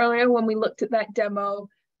remembered from earlier when we looked at that demo,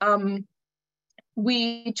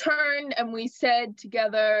 we turned and we said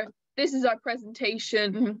together, this is our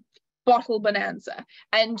presentation, Bottle Bonanza.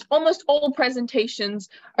 And almost all presentations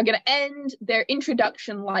are going to end their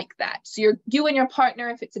introduction like that. So you and your partner,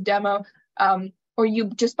 if it's a demo, or you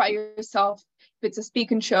just by yourself, if it's a speak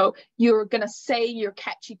and show, you're going to say your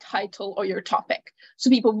catchy title or your topic. So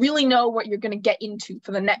people really know what you're going to get into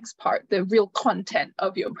for the next part, the real content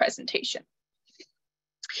of your presentation.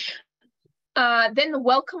 Then the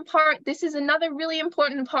welcome part. This is another really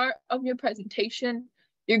important part of your presentation.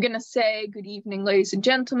 You're going to say, good evening, ladies and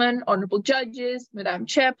gentlemen, honorable judges, Madam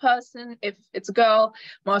Chairperson, if it's a girl,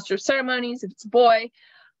 Master of Ceremonies, if it's a boy,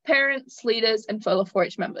 parents, leaders, and fellow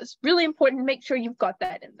 4-H members. Really important to make sure you've got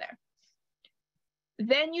that in there.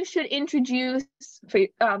 Then you should introduce, for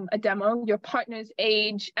a demo, your partner's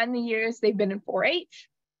age and the years they've been in 4-H.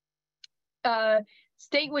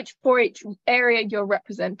 State which 4-H area you're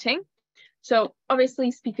representing. So obviously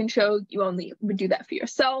speak and show, you only would do that for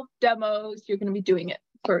yourself. Demos, you're going to be doing it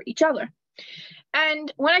for each other.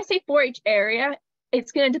 And when I say 4-H area,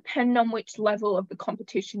 it's going to depend on which level of the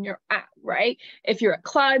competition you're at, right? If you're at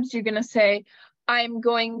clubs, you're going to say,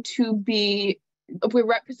 we're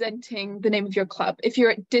representing the name of your club. If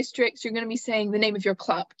you're at districts, you're going to be saying the name of your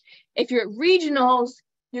club. If you're at regionals,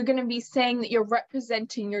 you're going to be saying that you're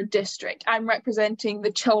representing your district. I'm representing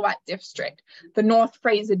the Chilliwack district, the North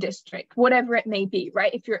Fraser district, whatever it may be,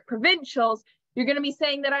 right? If you're at provincials, you're going to be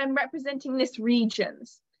saying that I'm representing this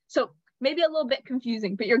regions. So maybe a little bit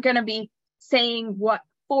confusing, but you're going to be saying what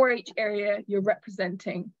 4-H area you're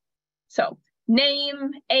representing. So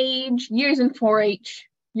name, age, years in 4-H,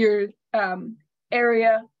 your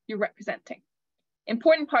area you're representing.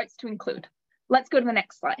 Important parts to include. Let's go to the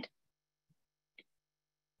next slide.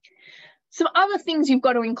 Some other things you've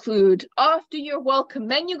got to include after your welcome,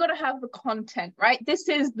 then you've got to have the content, right? This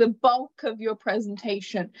is the bulk of your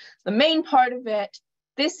presentation, the main part of it.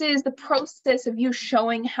 This is the process of you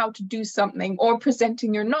showing how to do something or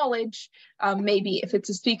presenting your knowledge, maybe if it's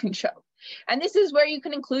a speak and show. And this is where you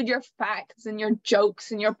can include your facts and your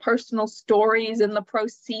jokes and your personal stories and the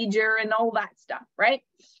procedure and all that stuff, right?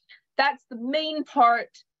 That's the main part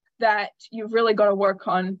that you've really got to work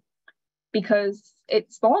on because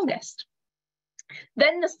it's the longest.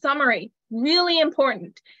 Then the summary, really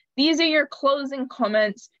important. These are your closing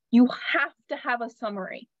comments. You have to have a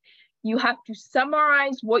summary. You have to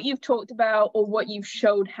summarize what you've talked about or what you've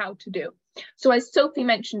showed how to do. So as Sophie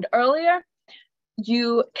mentioned earlier,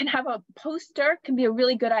 you can have a poster, can be a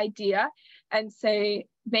really good idea, and say,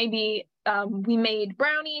 maybe we made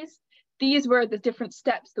brownies. These were the different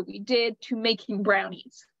steps that we did to making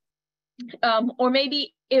brownies. Or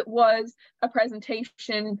maybe it was a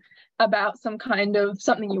presentation about some kind of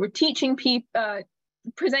something you were teaching people,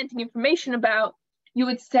 presenting information about, you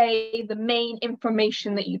would say the main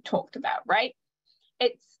information that you talked about, right?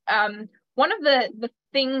 It's one of the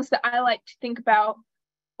things that I like to think about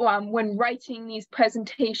when writing these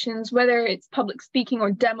presentations, whether it's public speaking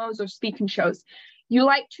or demos or speaking shows. You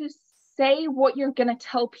like to say what you're going to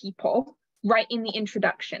tell people right in the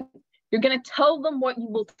introduction. You're going to tell them what you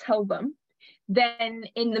will tell them. Then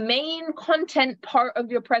in the main content part of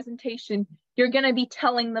your presentation, you're going to be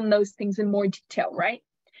telling them those things in more detail, right?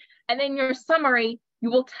 And then your summary, you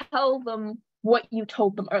will tell them what you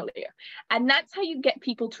told them earlier. And that's how you get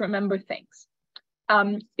people to remember things.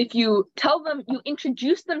 If you tell them, you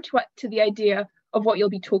introduce them to the idea of what you'll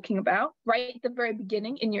be talking about right at the very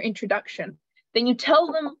beginning in your introduction, then you tell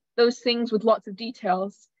them those things with lots of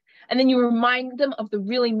details, and then you remind them of the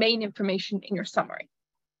really main information in your summary.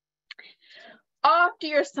 After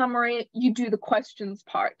your summary, you do the questions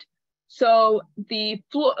part. So the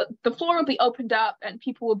floor will be opened up and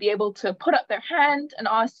people will be able to put up their hand and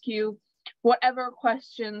ask you whatever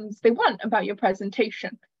questions they want about your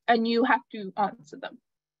presentation, and you have to answer them.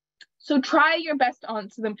 So try your best to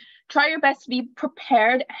answer them. Try your best to be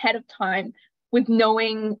prepared ahead of time with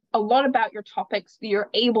knowing a lot about your topics so that you're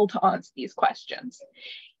able to answer these questions.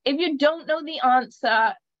 If you don't know the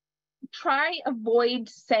answer, try avoid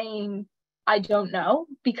saying, I don't know,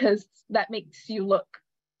 because that makes you look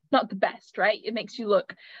not the best, right? It makes you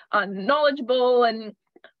look unknowledgeable and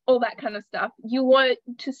all that kind of stuff. You want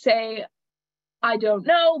to say, I don't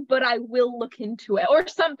know, but I will look into it, or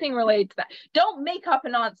something related to that. Don't make up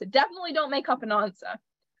an answer. Definitely don't make up an answer.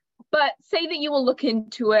 But say that you will look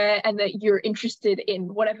into it and that you're interested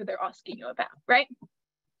in whatever they're asking you about, right?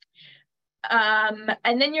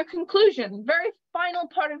 And then your conclusion, very final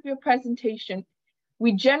part of your presentation.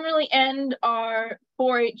 We generally end our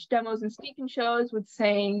 4-H demos and speaking shows with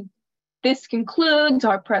saying, this concludes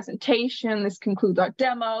our presentation, this concludes our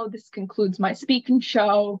demo, this concludes my speaking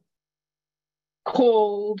show,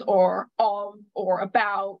 called or of or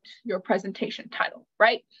about your presentation title,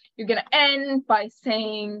 right? You're going to end by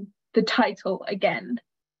saying the title again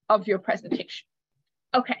of your presentation.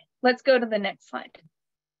 Okay, let's go to the next slide.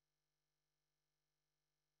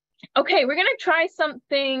 Okay, we're going to try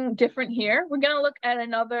something different here. We're going to look at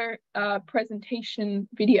another presentation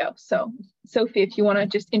video. So, Sophie, if you want to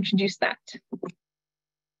just introduce that.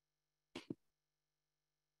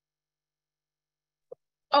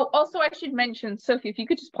 Oh, also I should mention, Sophie, if you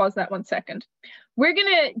could just pause that 1 second. We're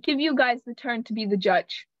going to give you guys the turn to be the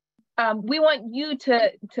judge. We want you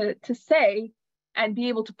to say and be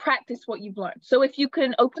able to practice what you've learned. So if you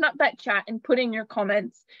can open up that chat and put in your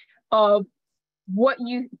comments of what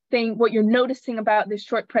you think, what you're noticing about this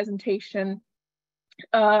short presentation,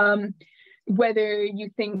 whether you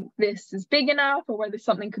think this is big enough or whether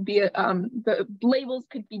something could be, the labels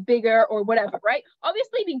could be bigger or whatever, right?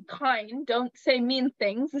 Obviously be kind, don't say mean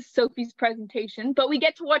things. This is Sophie's presentation, but we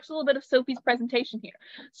get to watch a little bit of Sophie's presentation here.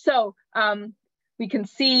 So we can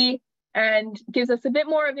see and gives us a bit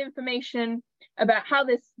more of information about how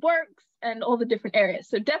this works and all the different areas.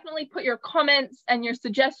 So definitely put your comments and your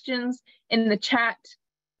suggestions in the chat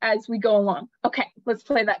as we go along. Okay, let's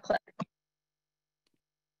play that clip.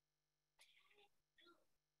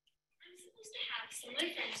 Some of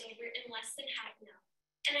my friends over in less than half an hour,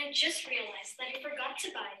 and I just realized that I forgot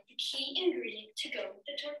to buy the key ingredient to go with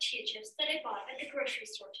the tortilla chips that I bought at the grocery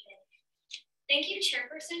store today. Thank you,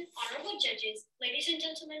 Chairperson, honorable judges, ladies and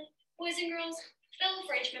gentlemen, boys and girls, fellow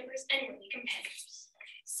 4-H members, and worthy competitors.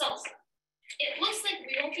 Salsa. It looks like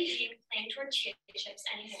we won't be eating plain tortilla chips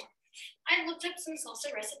anymore. I looked up some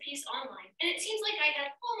salsa recipes online, and it seems like I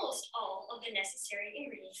have almost all of the necessary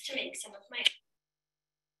ingredients to make some of my own.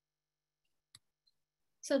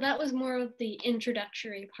 So that was more of the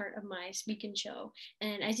introductory part of my speaking show.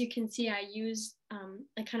 And as you can see, I use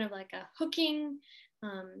a kind of like a hooking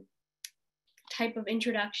type of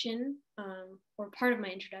introduction or part of my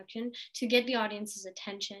introduction to get the audience's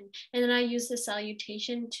attention. And then I use the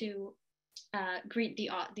salutation to greet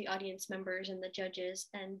the audience members and the judges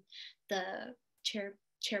and the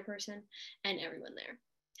chairperson and everyone there.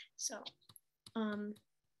 So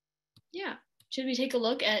yeah. Should we take a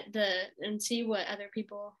look at and see what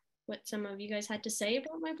some of you guys had to say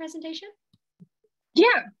about my presentation? Yeah,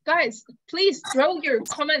 guys, please throw your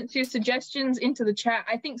comments, your suggestions into the chat.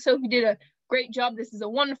 I think Sophie did a great job. This is a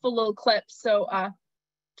wonderful little clip. So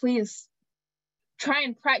please try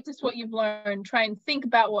and practice what you've learned. Try and think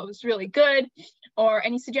about what was really good or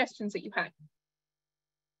any suggestions that you had.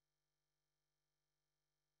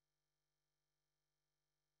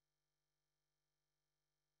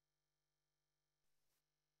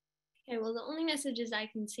 Okay, well, the only messages I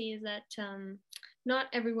can see is that not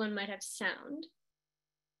everyone might have sound.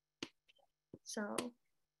 So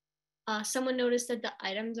someone noticed that the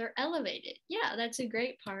items are elevated. Yeah, that's a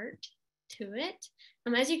great part to it.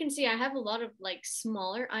 As you can see, I have a lot of like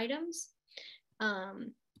smaller items.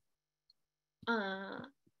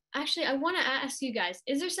 Actually, I want to ask you guys,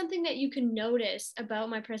 is there something that you can notice about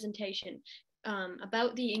my presentation,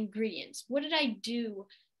 about the ingredients? What did I do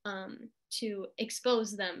to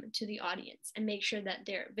expose them to the audience and make sure that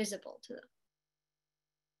they're visible to them?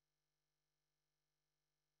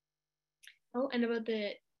 Oh, and about the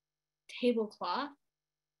tablecloth.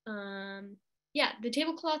 Yeah, the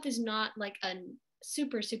tablecloth is not like a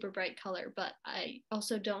super, super bright color, but I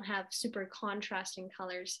also don't have super contrasting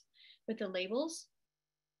colors with the labels.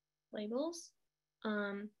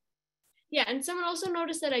 Yeah, and someone also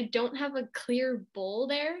noticed that I don't have a clear bowl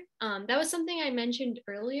there. That was something I mentioned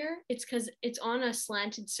earlier. It's because it's on a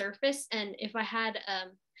slanted surface, and if I had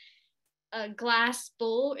a glass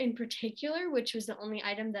bowl in particular, which was the only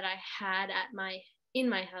item that I had in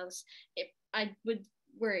my house, I would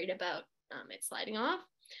worried about it sliding off.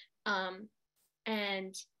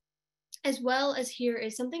 And as well as here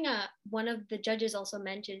is something one of the judges also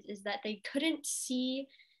mentioned is that they couldn't see,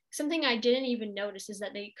 something I didn't even notice is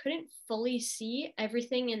that they couldn't fully see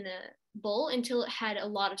everything in the bowl until it had a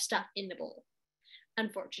lot of stuff in the bowl,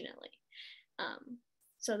 unfortunately.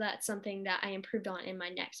 So that's something that I improved on in my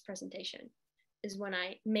next presentation, is when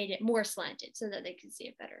I made it more slanted so that they could see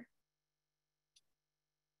it better.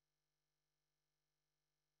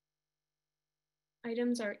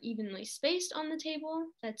 Items are evenly spaced on the table.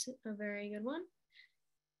 That's a very good one.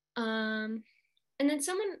 And then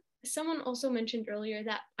someone also mentioned earlier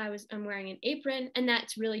that I'm wearing an apron, and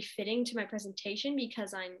that's really fitting to my presentation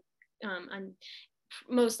because I'm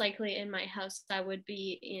most likely in my house. I would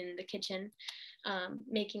be in the kitchen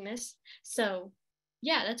making this. So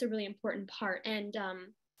yeah, that's a really important part. And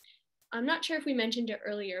I'm not sure if we mentioned it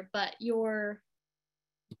earlier, but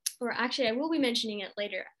or actually I will be mentioning it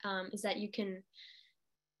later, is that you can,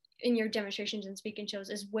 in your demonstrations and speak and shows,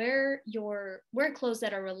 is wear clothes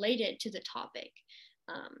that are related to the topic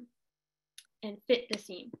and fit the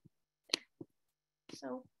theme.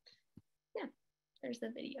 So yeah, there's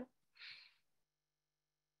the video.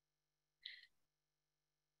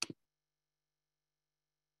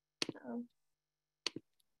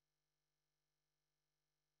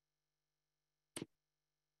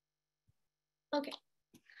 Okay.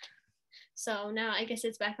 So now I guess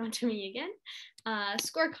it's back onto me again.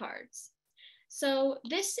 Scorecards. So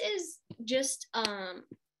this is just a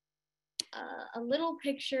little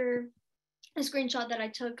picture, a screenshot that I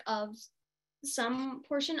took of some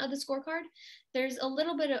portion of the scorecard. There's a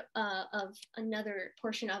little bit of another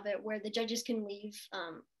portion of it where the judges can leave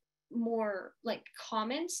more like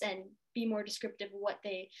comments and be more descriptive of what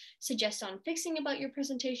they suggest on fixing about your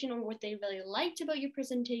presentation, or what they really liked about your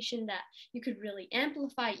presentation that you could really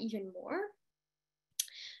amplify even more.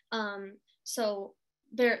 So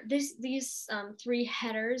these three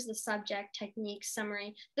headers, the subject, technique,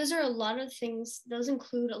 summary, those are a lot of things, those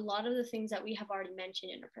include a lot of the things that we have already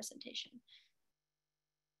mentioned in our presentation.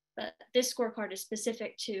 But this scorecard is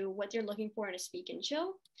specific to what they're looking for in a speak and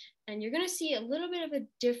show. And you're going to see a little bit of a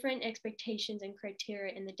different expectations and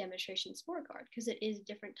criteria in the demonstration scorecard because it is a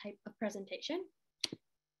different type of presentation.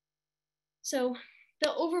 So the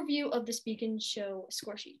overview of the speak and show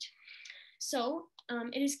score sheet. So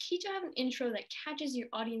it is key to have an intro that catches your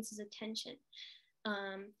audience's attention.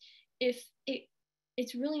 It's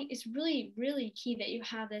really key that you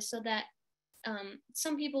have this, so that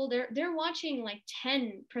some people they're watching like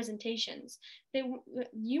 10 presentations.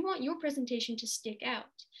 You want your presentation to stick out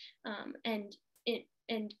and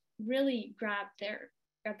really grab their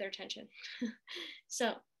attention.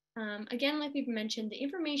 So again, like we've mentioned, the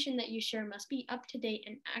information that you share must be up to date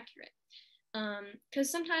and accurate.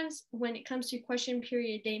 Because sometimes when it comes to question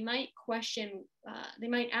period, they might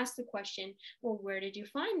ask the question, well, where did you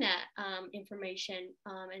find that information,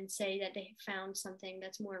 and say that they found something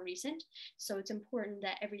that's more recent. So it's important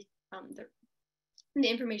that the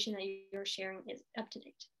information that you're sharing is up to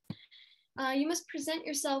date. You must present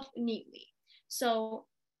yourself neatly. So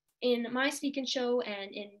in my speak and show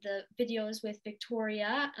and in the videos with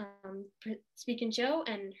Victoria, speak and show,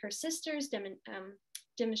 and her sisters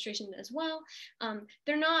demonstration as well,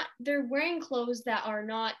 they're wearing clothes that are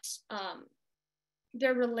not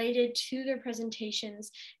they're related to their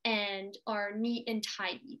presentations and are neat and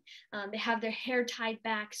tidy. They have their hair tied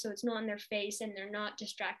back so it's not on their face, and they're not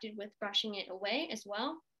distracted with brushing it away as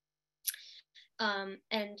well.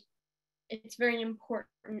 And it's very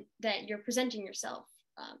important that you're presenting yourself.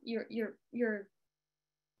 You're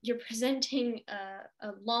presenting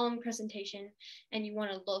a long presentation, and you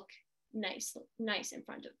want to look nice in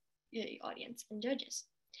front of the audience and judges.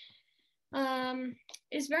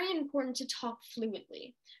 It's very important to talk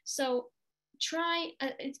fluently. So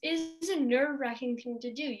it is a nerve-wracking thing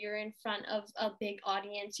to do. You're in front of a big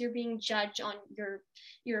audience. You're being judged on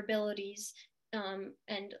your abilities.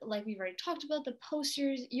 And like we've already talked about, the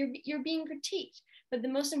posters, you're being critiqued. But the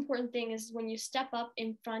most important thing is when you step up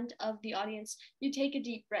in front of the audience, you take a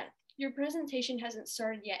deep breath. Your presentation hasn't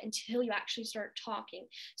started yet until you actually start talking.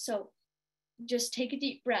 So just take a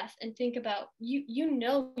deep breath and think about, you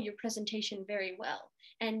know your presentation very well,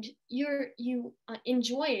 and you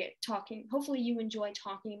enjoy talking. Hopefully you enjoy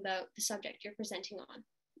talking about the subject you're presenting on,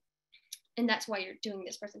 and that's why you're doing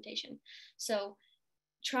this presentation. So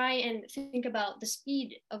try and think about the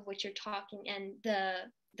speed of which you're talking and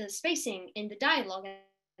the spacing in the dialogue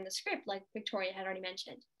and the script, like Victoria had already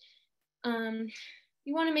mentioned.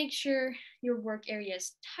 You want to make sure your work area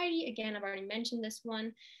is tidy. Again, I've already mentioned this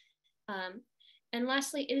one. And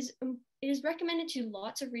lastly, it is recommended to do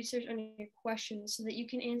lots of research on your questions so that you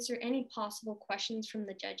can answer any possible questions from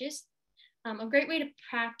the judges. A great way to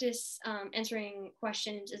practice answering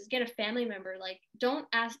questions is get a family member. Like,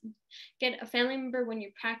 get a family member when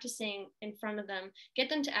you're practicing in front of them. Get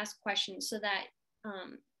them to ask questions so that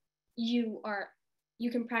you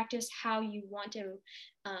can practice how you want to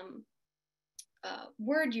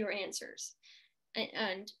word your answers.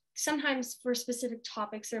 And sometimes for specific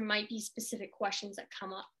topics, there might be specific questions that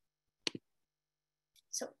come up.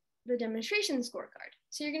 So the demonstration scorecard.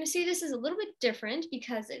 So you're going to see this is a little bit different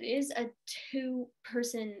because it is a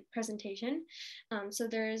two-person presentation. So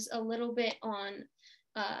there's a little bit on,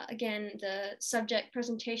 again, the subject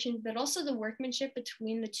presentation, but also the workmanship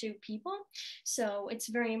between the two people. So it's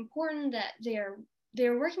very important that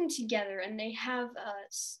they're working together and they have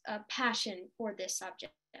a passion for this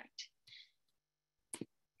subject.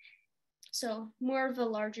 So more of a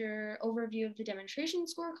larger overview of the demonstration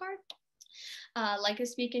scorecard. Like a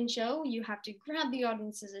speak and show, you have to grab the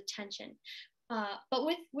audience's attention. But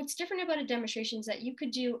what's different about a demonstration is that you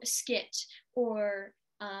could do a skit or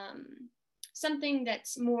something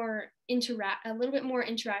that's a little bit more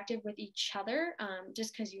interactive with each other,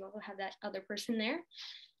 just because you also have that other person there.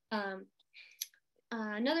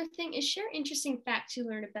 Another thing is share interesting facts you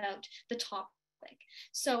learn about the topic.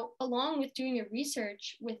 So along with doing your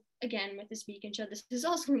research with the speak and show, this is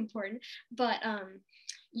also important, but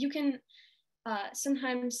you can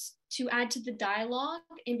sometimes, to add to the dialogue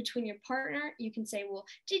in between your partner, you can say, well,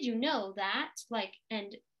 did you know that?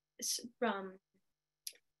 And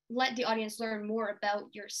let the audience learn more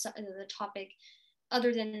about the topic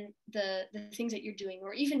other than the things that you're doing,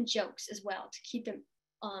 or even jokes as well, to keep them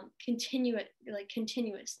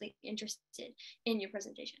continuously interested in your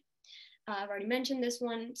presentation. I've already mentioned this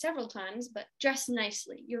one several times, but dress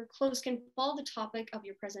nicely. Your clothes can follow the topic of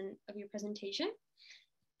your presentation.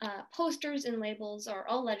 Posters and labels are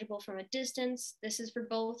all legible from a distance. This is for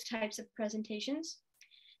both types of presentations.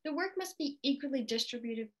 The work must be equally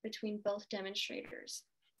distributed between both demonstrators.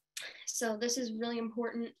 So this is really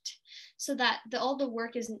important, so that all the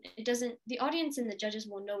work the audience and the judges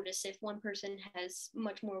will notice if one person has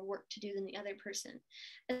much more work to do than the other person,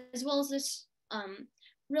 as well as this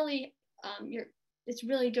it's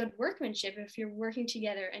really good workmanship if you're working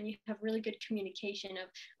together and you have really good communication of,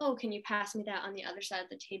 oh, can you pass me that on the other side of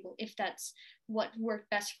the table, if that's what worked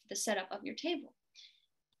best for the setup of your table.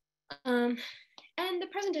 And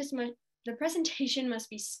the presentation must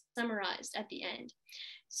be summarized at the end.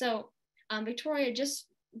 So Victoria just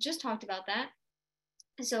talked about that.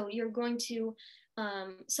 So you're going to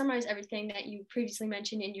summarize everything that you previously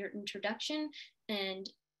mentioned in your introduction and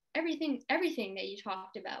everything that you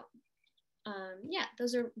talked about.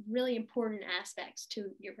 Those are really important aspects to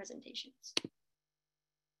your presentations.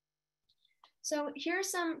 So here are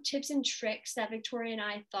some tips and tricks that Victoria and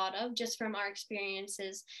I thought of just from our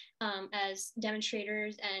experiences as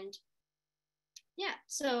demonstrators. And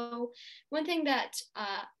so one thing that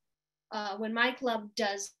when my club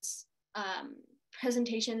does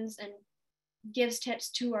presentations and gives tips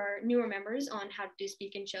to our newer members on how to do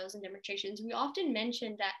speak and shows and demonstrations, we often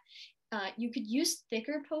mention that you could use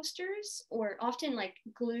thicker posters, or often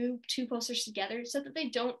glue two posters together so that they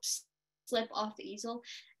don't slip off the easel.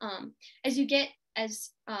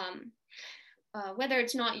 Whether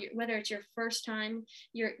it's your first time,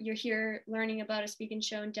 you're here learning about a speak and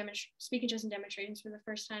shows and demonstrations for the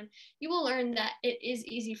first time, you will learn that it is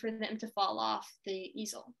easy for them to fall off the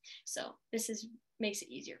easel. So this makes it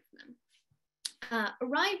easier for them.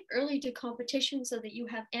 Arrive early to competition so that you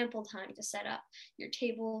have ample time to set up your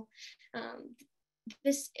table.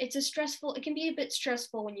 It can be a bit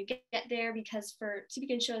stressful when you get there, because for speak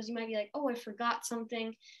and shows you might be like, oh, I forgot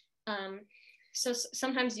something. So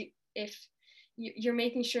sometimes if you're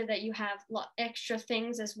making sure that you have extra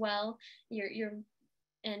things as well. You're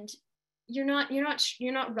not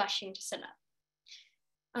rushing to set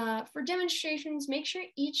up. For demonstrations, make sure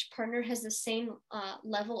each partner has the same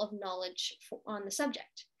level of knowledge on the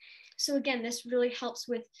subject. So again, this really helps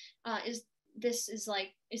with, is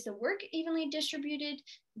the work evenly distributed?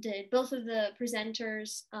 Did both of the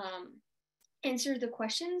presenters answer the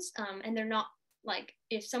questions? And they're not, like,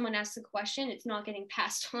 if someone asks a question, it's not getting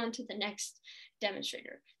passed on to the next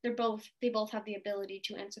demonstrator. They both have the ability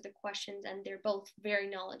to answer the questions, and they're both very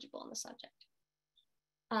knowledgeable on the subject.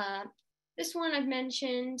 This one I've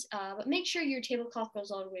mentioned, but make sure your tablecloth goes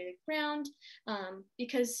all the way to the ground,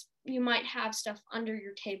 because you might have stuff under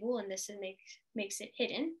your table, and this makes it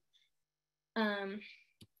hidden. And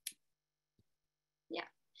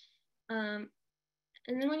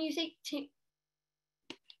then when you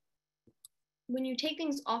take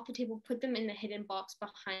things off the table, put them in the hidden box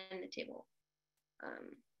behind the table.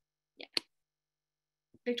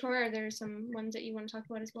 Victoria, are there some ones that you want to talk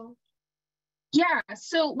about as well? Yeah,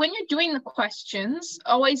 so when you're doing the questions,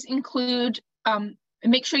 always include,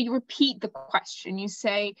 make sure you repeat the question. You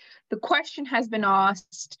say, the question has been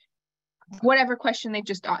asked, whatever question they've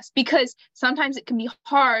just asked, because sometimes it can be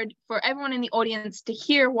hard for everyone in the audience to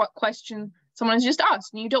hear what question someone has just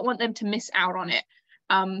asked, and you don't want them to miss out on it.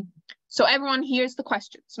 So everyone hears the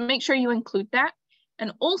question. So make sure you include that.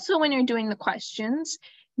 And also when you're doing the questions,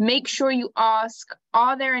 make sure you ask,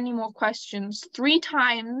 are there any more questions 3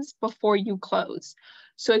 times before you close?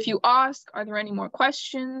 So if you ask, are there any more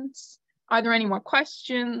questions? Are there any more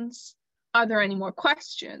questions? Are there any more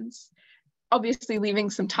questions? Obviously leaving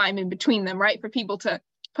some time in between them, right? For people to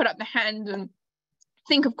put up the hand and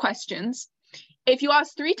think of questions. If you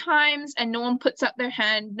ask 3 times and no one puts up their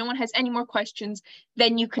hand, no one has any more questions,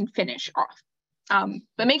 then you can finish off.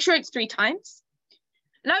 But make sure it's 3 times.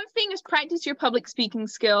 Another thing is practice your public speaking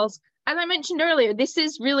skills. As I mentioned earlier, this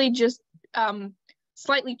is really just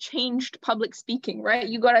slightly changed public speaking, right?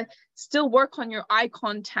 You got to still work on your eye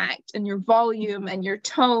contact and your volume and your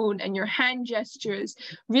tone and your hand gestures,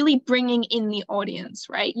 really bringing in the audience,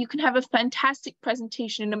 right? You can have a fantastic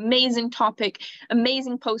presentation, an amazing topic,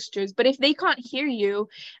 amazing posters, but if they can't hear you,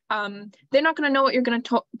 they're not going to know what you're going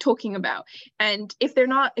to talking about. And if you're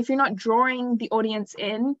not drawing the audience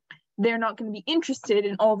in, they're not going to be interested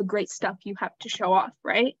in all the great stuff you have to show off,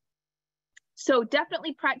 right? So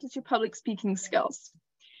definitely practice your public speaking skills.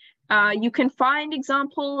 You can find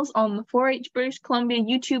examples on the 4-H British Columbia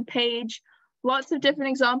YouTube page, lots of different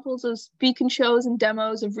examples of speaking shows and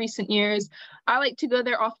demos of recent years. I like to go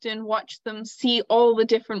there often, watch them, see all the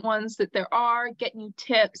different ones that there are, get new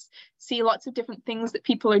tips, see lots of different things that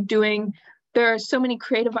people are doing. There are so many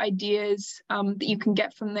creative ideas that you can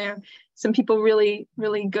get from there. Some people really,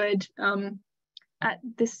 really good at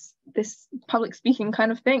this public speaking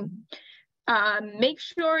kind of thing. Make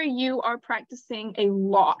sure you are practicing a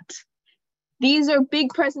lot. These are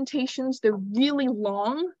big presentations. They're really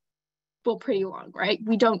long, well, pretty long, right?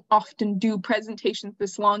 We don't often do presentations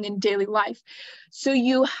this long in daily life. So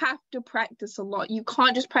you have to practice a lot. You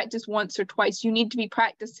can't just practice once or twice. You need to be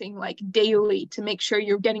practicing like daily to make sure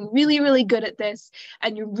you're getting really, really good at this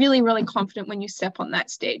and you're really, really confident when you step on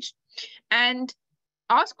that stage. And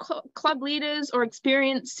ask club leaders or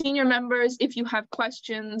experienced senior members if you have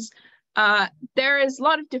questions. There is a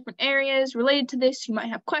lot of different areas related to this. You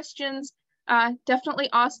might have questions. Definitely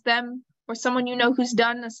ask them or someone you know who's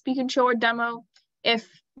done a speaking show or demo if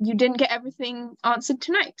you didn't get everything answered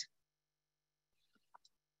tonight.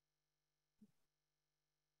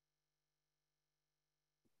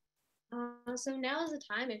 So now is the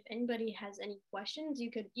time. If anybody has any questions, you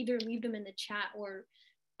could either leave them in the chat or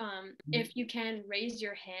if you can raise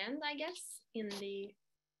your hand, I guess, in the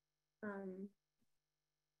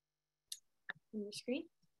screen.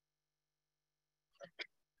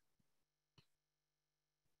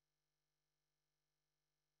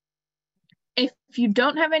 If you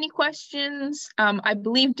don't have any questions, I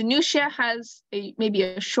believe Danusha has maybe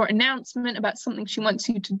a short announcement about something she wants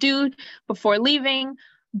you to do before leaving.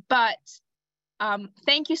 But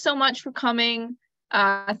thank you so much for coming.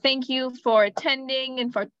 Thank you for attending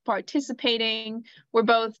and for participating. We're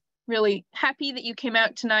both really happy that you came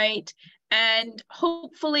out tonight, and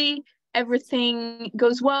hopefully everything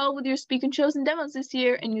goes well with your speaking shows and demos this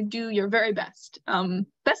year and you do your very best.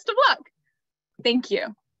 Best of luck. Thank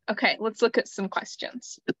you. Okay, let's look at some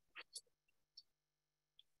questions.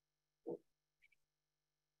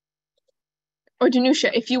 Or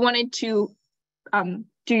Danusha, if you wanted to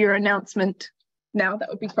do your announcement now, that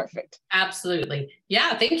would be perfect. Absolutely.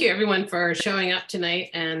 Yeah, thank you everyone for showing up tonight,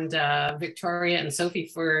 and Victoria and Sophie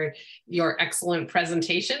for your excellent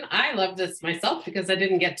presentation. I love this myself because I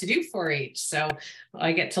didn't get to do 4-H, so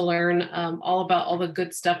I get to learn all about all the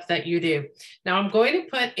good stuff that you do. Now I'm going to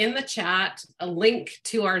put in the chat a link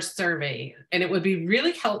to our survey, and it would be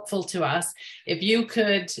really helpful to us if you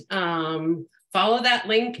could follow that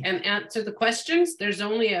link and answer the questions. There's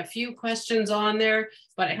only a few questions on there,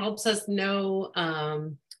 but it helps us know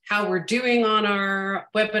how we're doing on our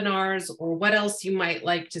webinars or what else you might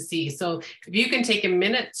like to see. So if you can take a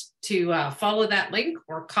minute to follow that link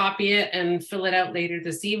or copy it and fill it out later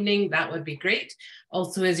this evening, that would be great.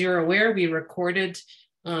 Also, as you're aware, we recorded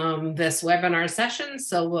this webinar session,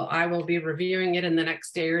 so I will be reviewing it in the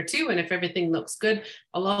next day or two, and if everything looks good,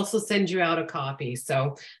 I'll also send you out a copy.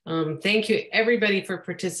 So thank you everybody for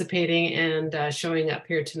participating and showing up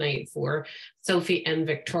here tonight for Sophie and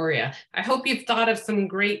Victoria. I hope you've thought of some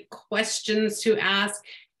great questions to ask.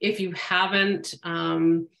 If you haven't,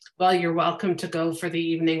 well, you're welcome to go for the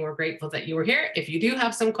evening. We're grateful that you were here. If you do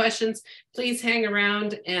have some questions, please hang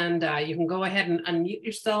around, and you can go ahead and unmute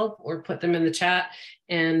yourself or put them in the chat.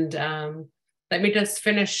 And let me just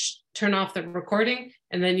turn off the recording,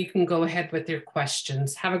 and then you can go ahead with your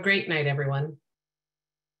questions. Have a great night, everyone.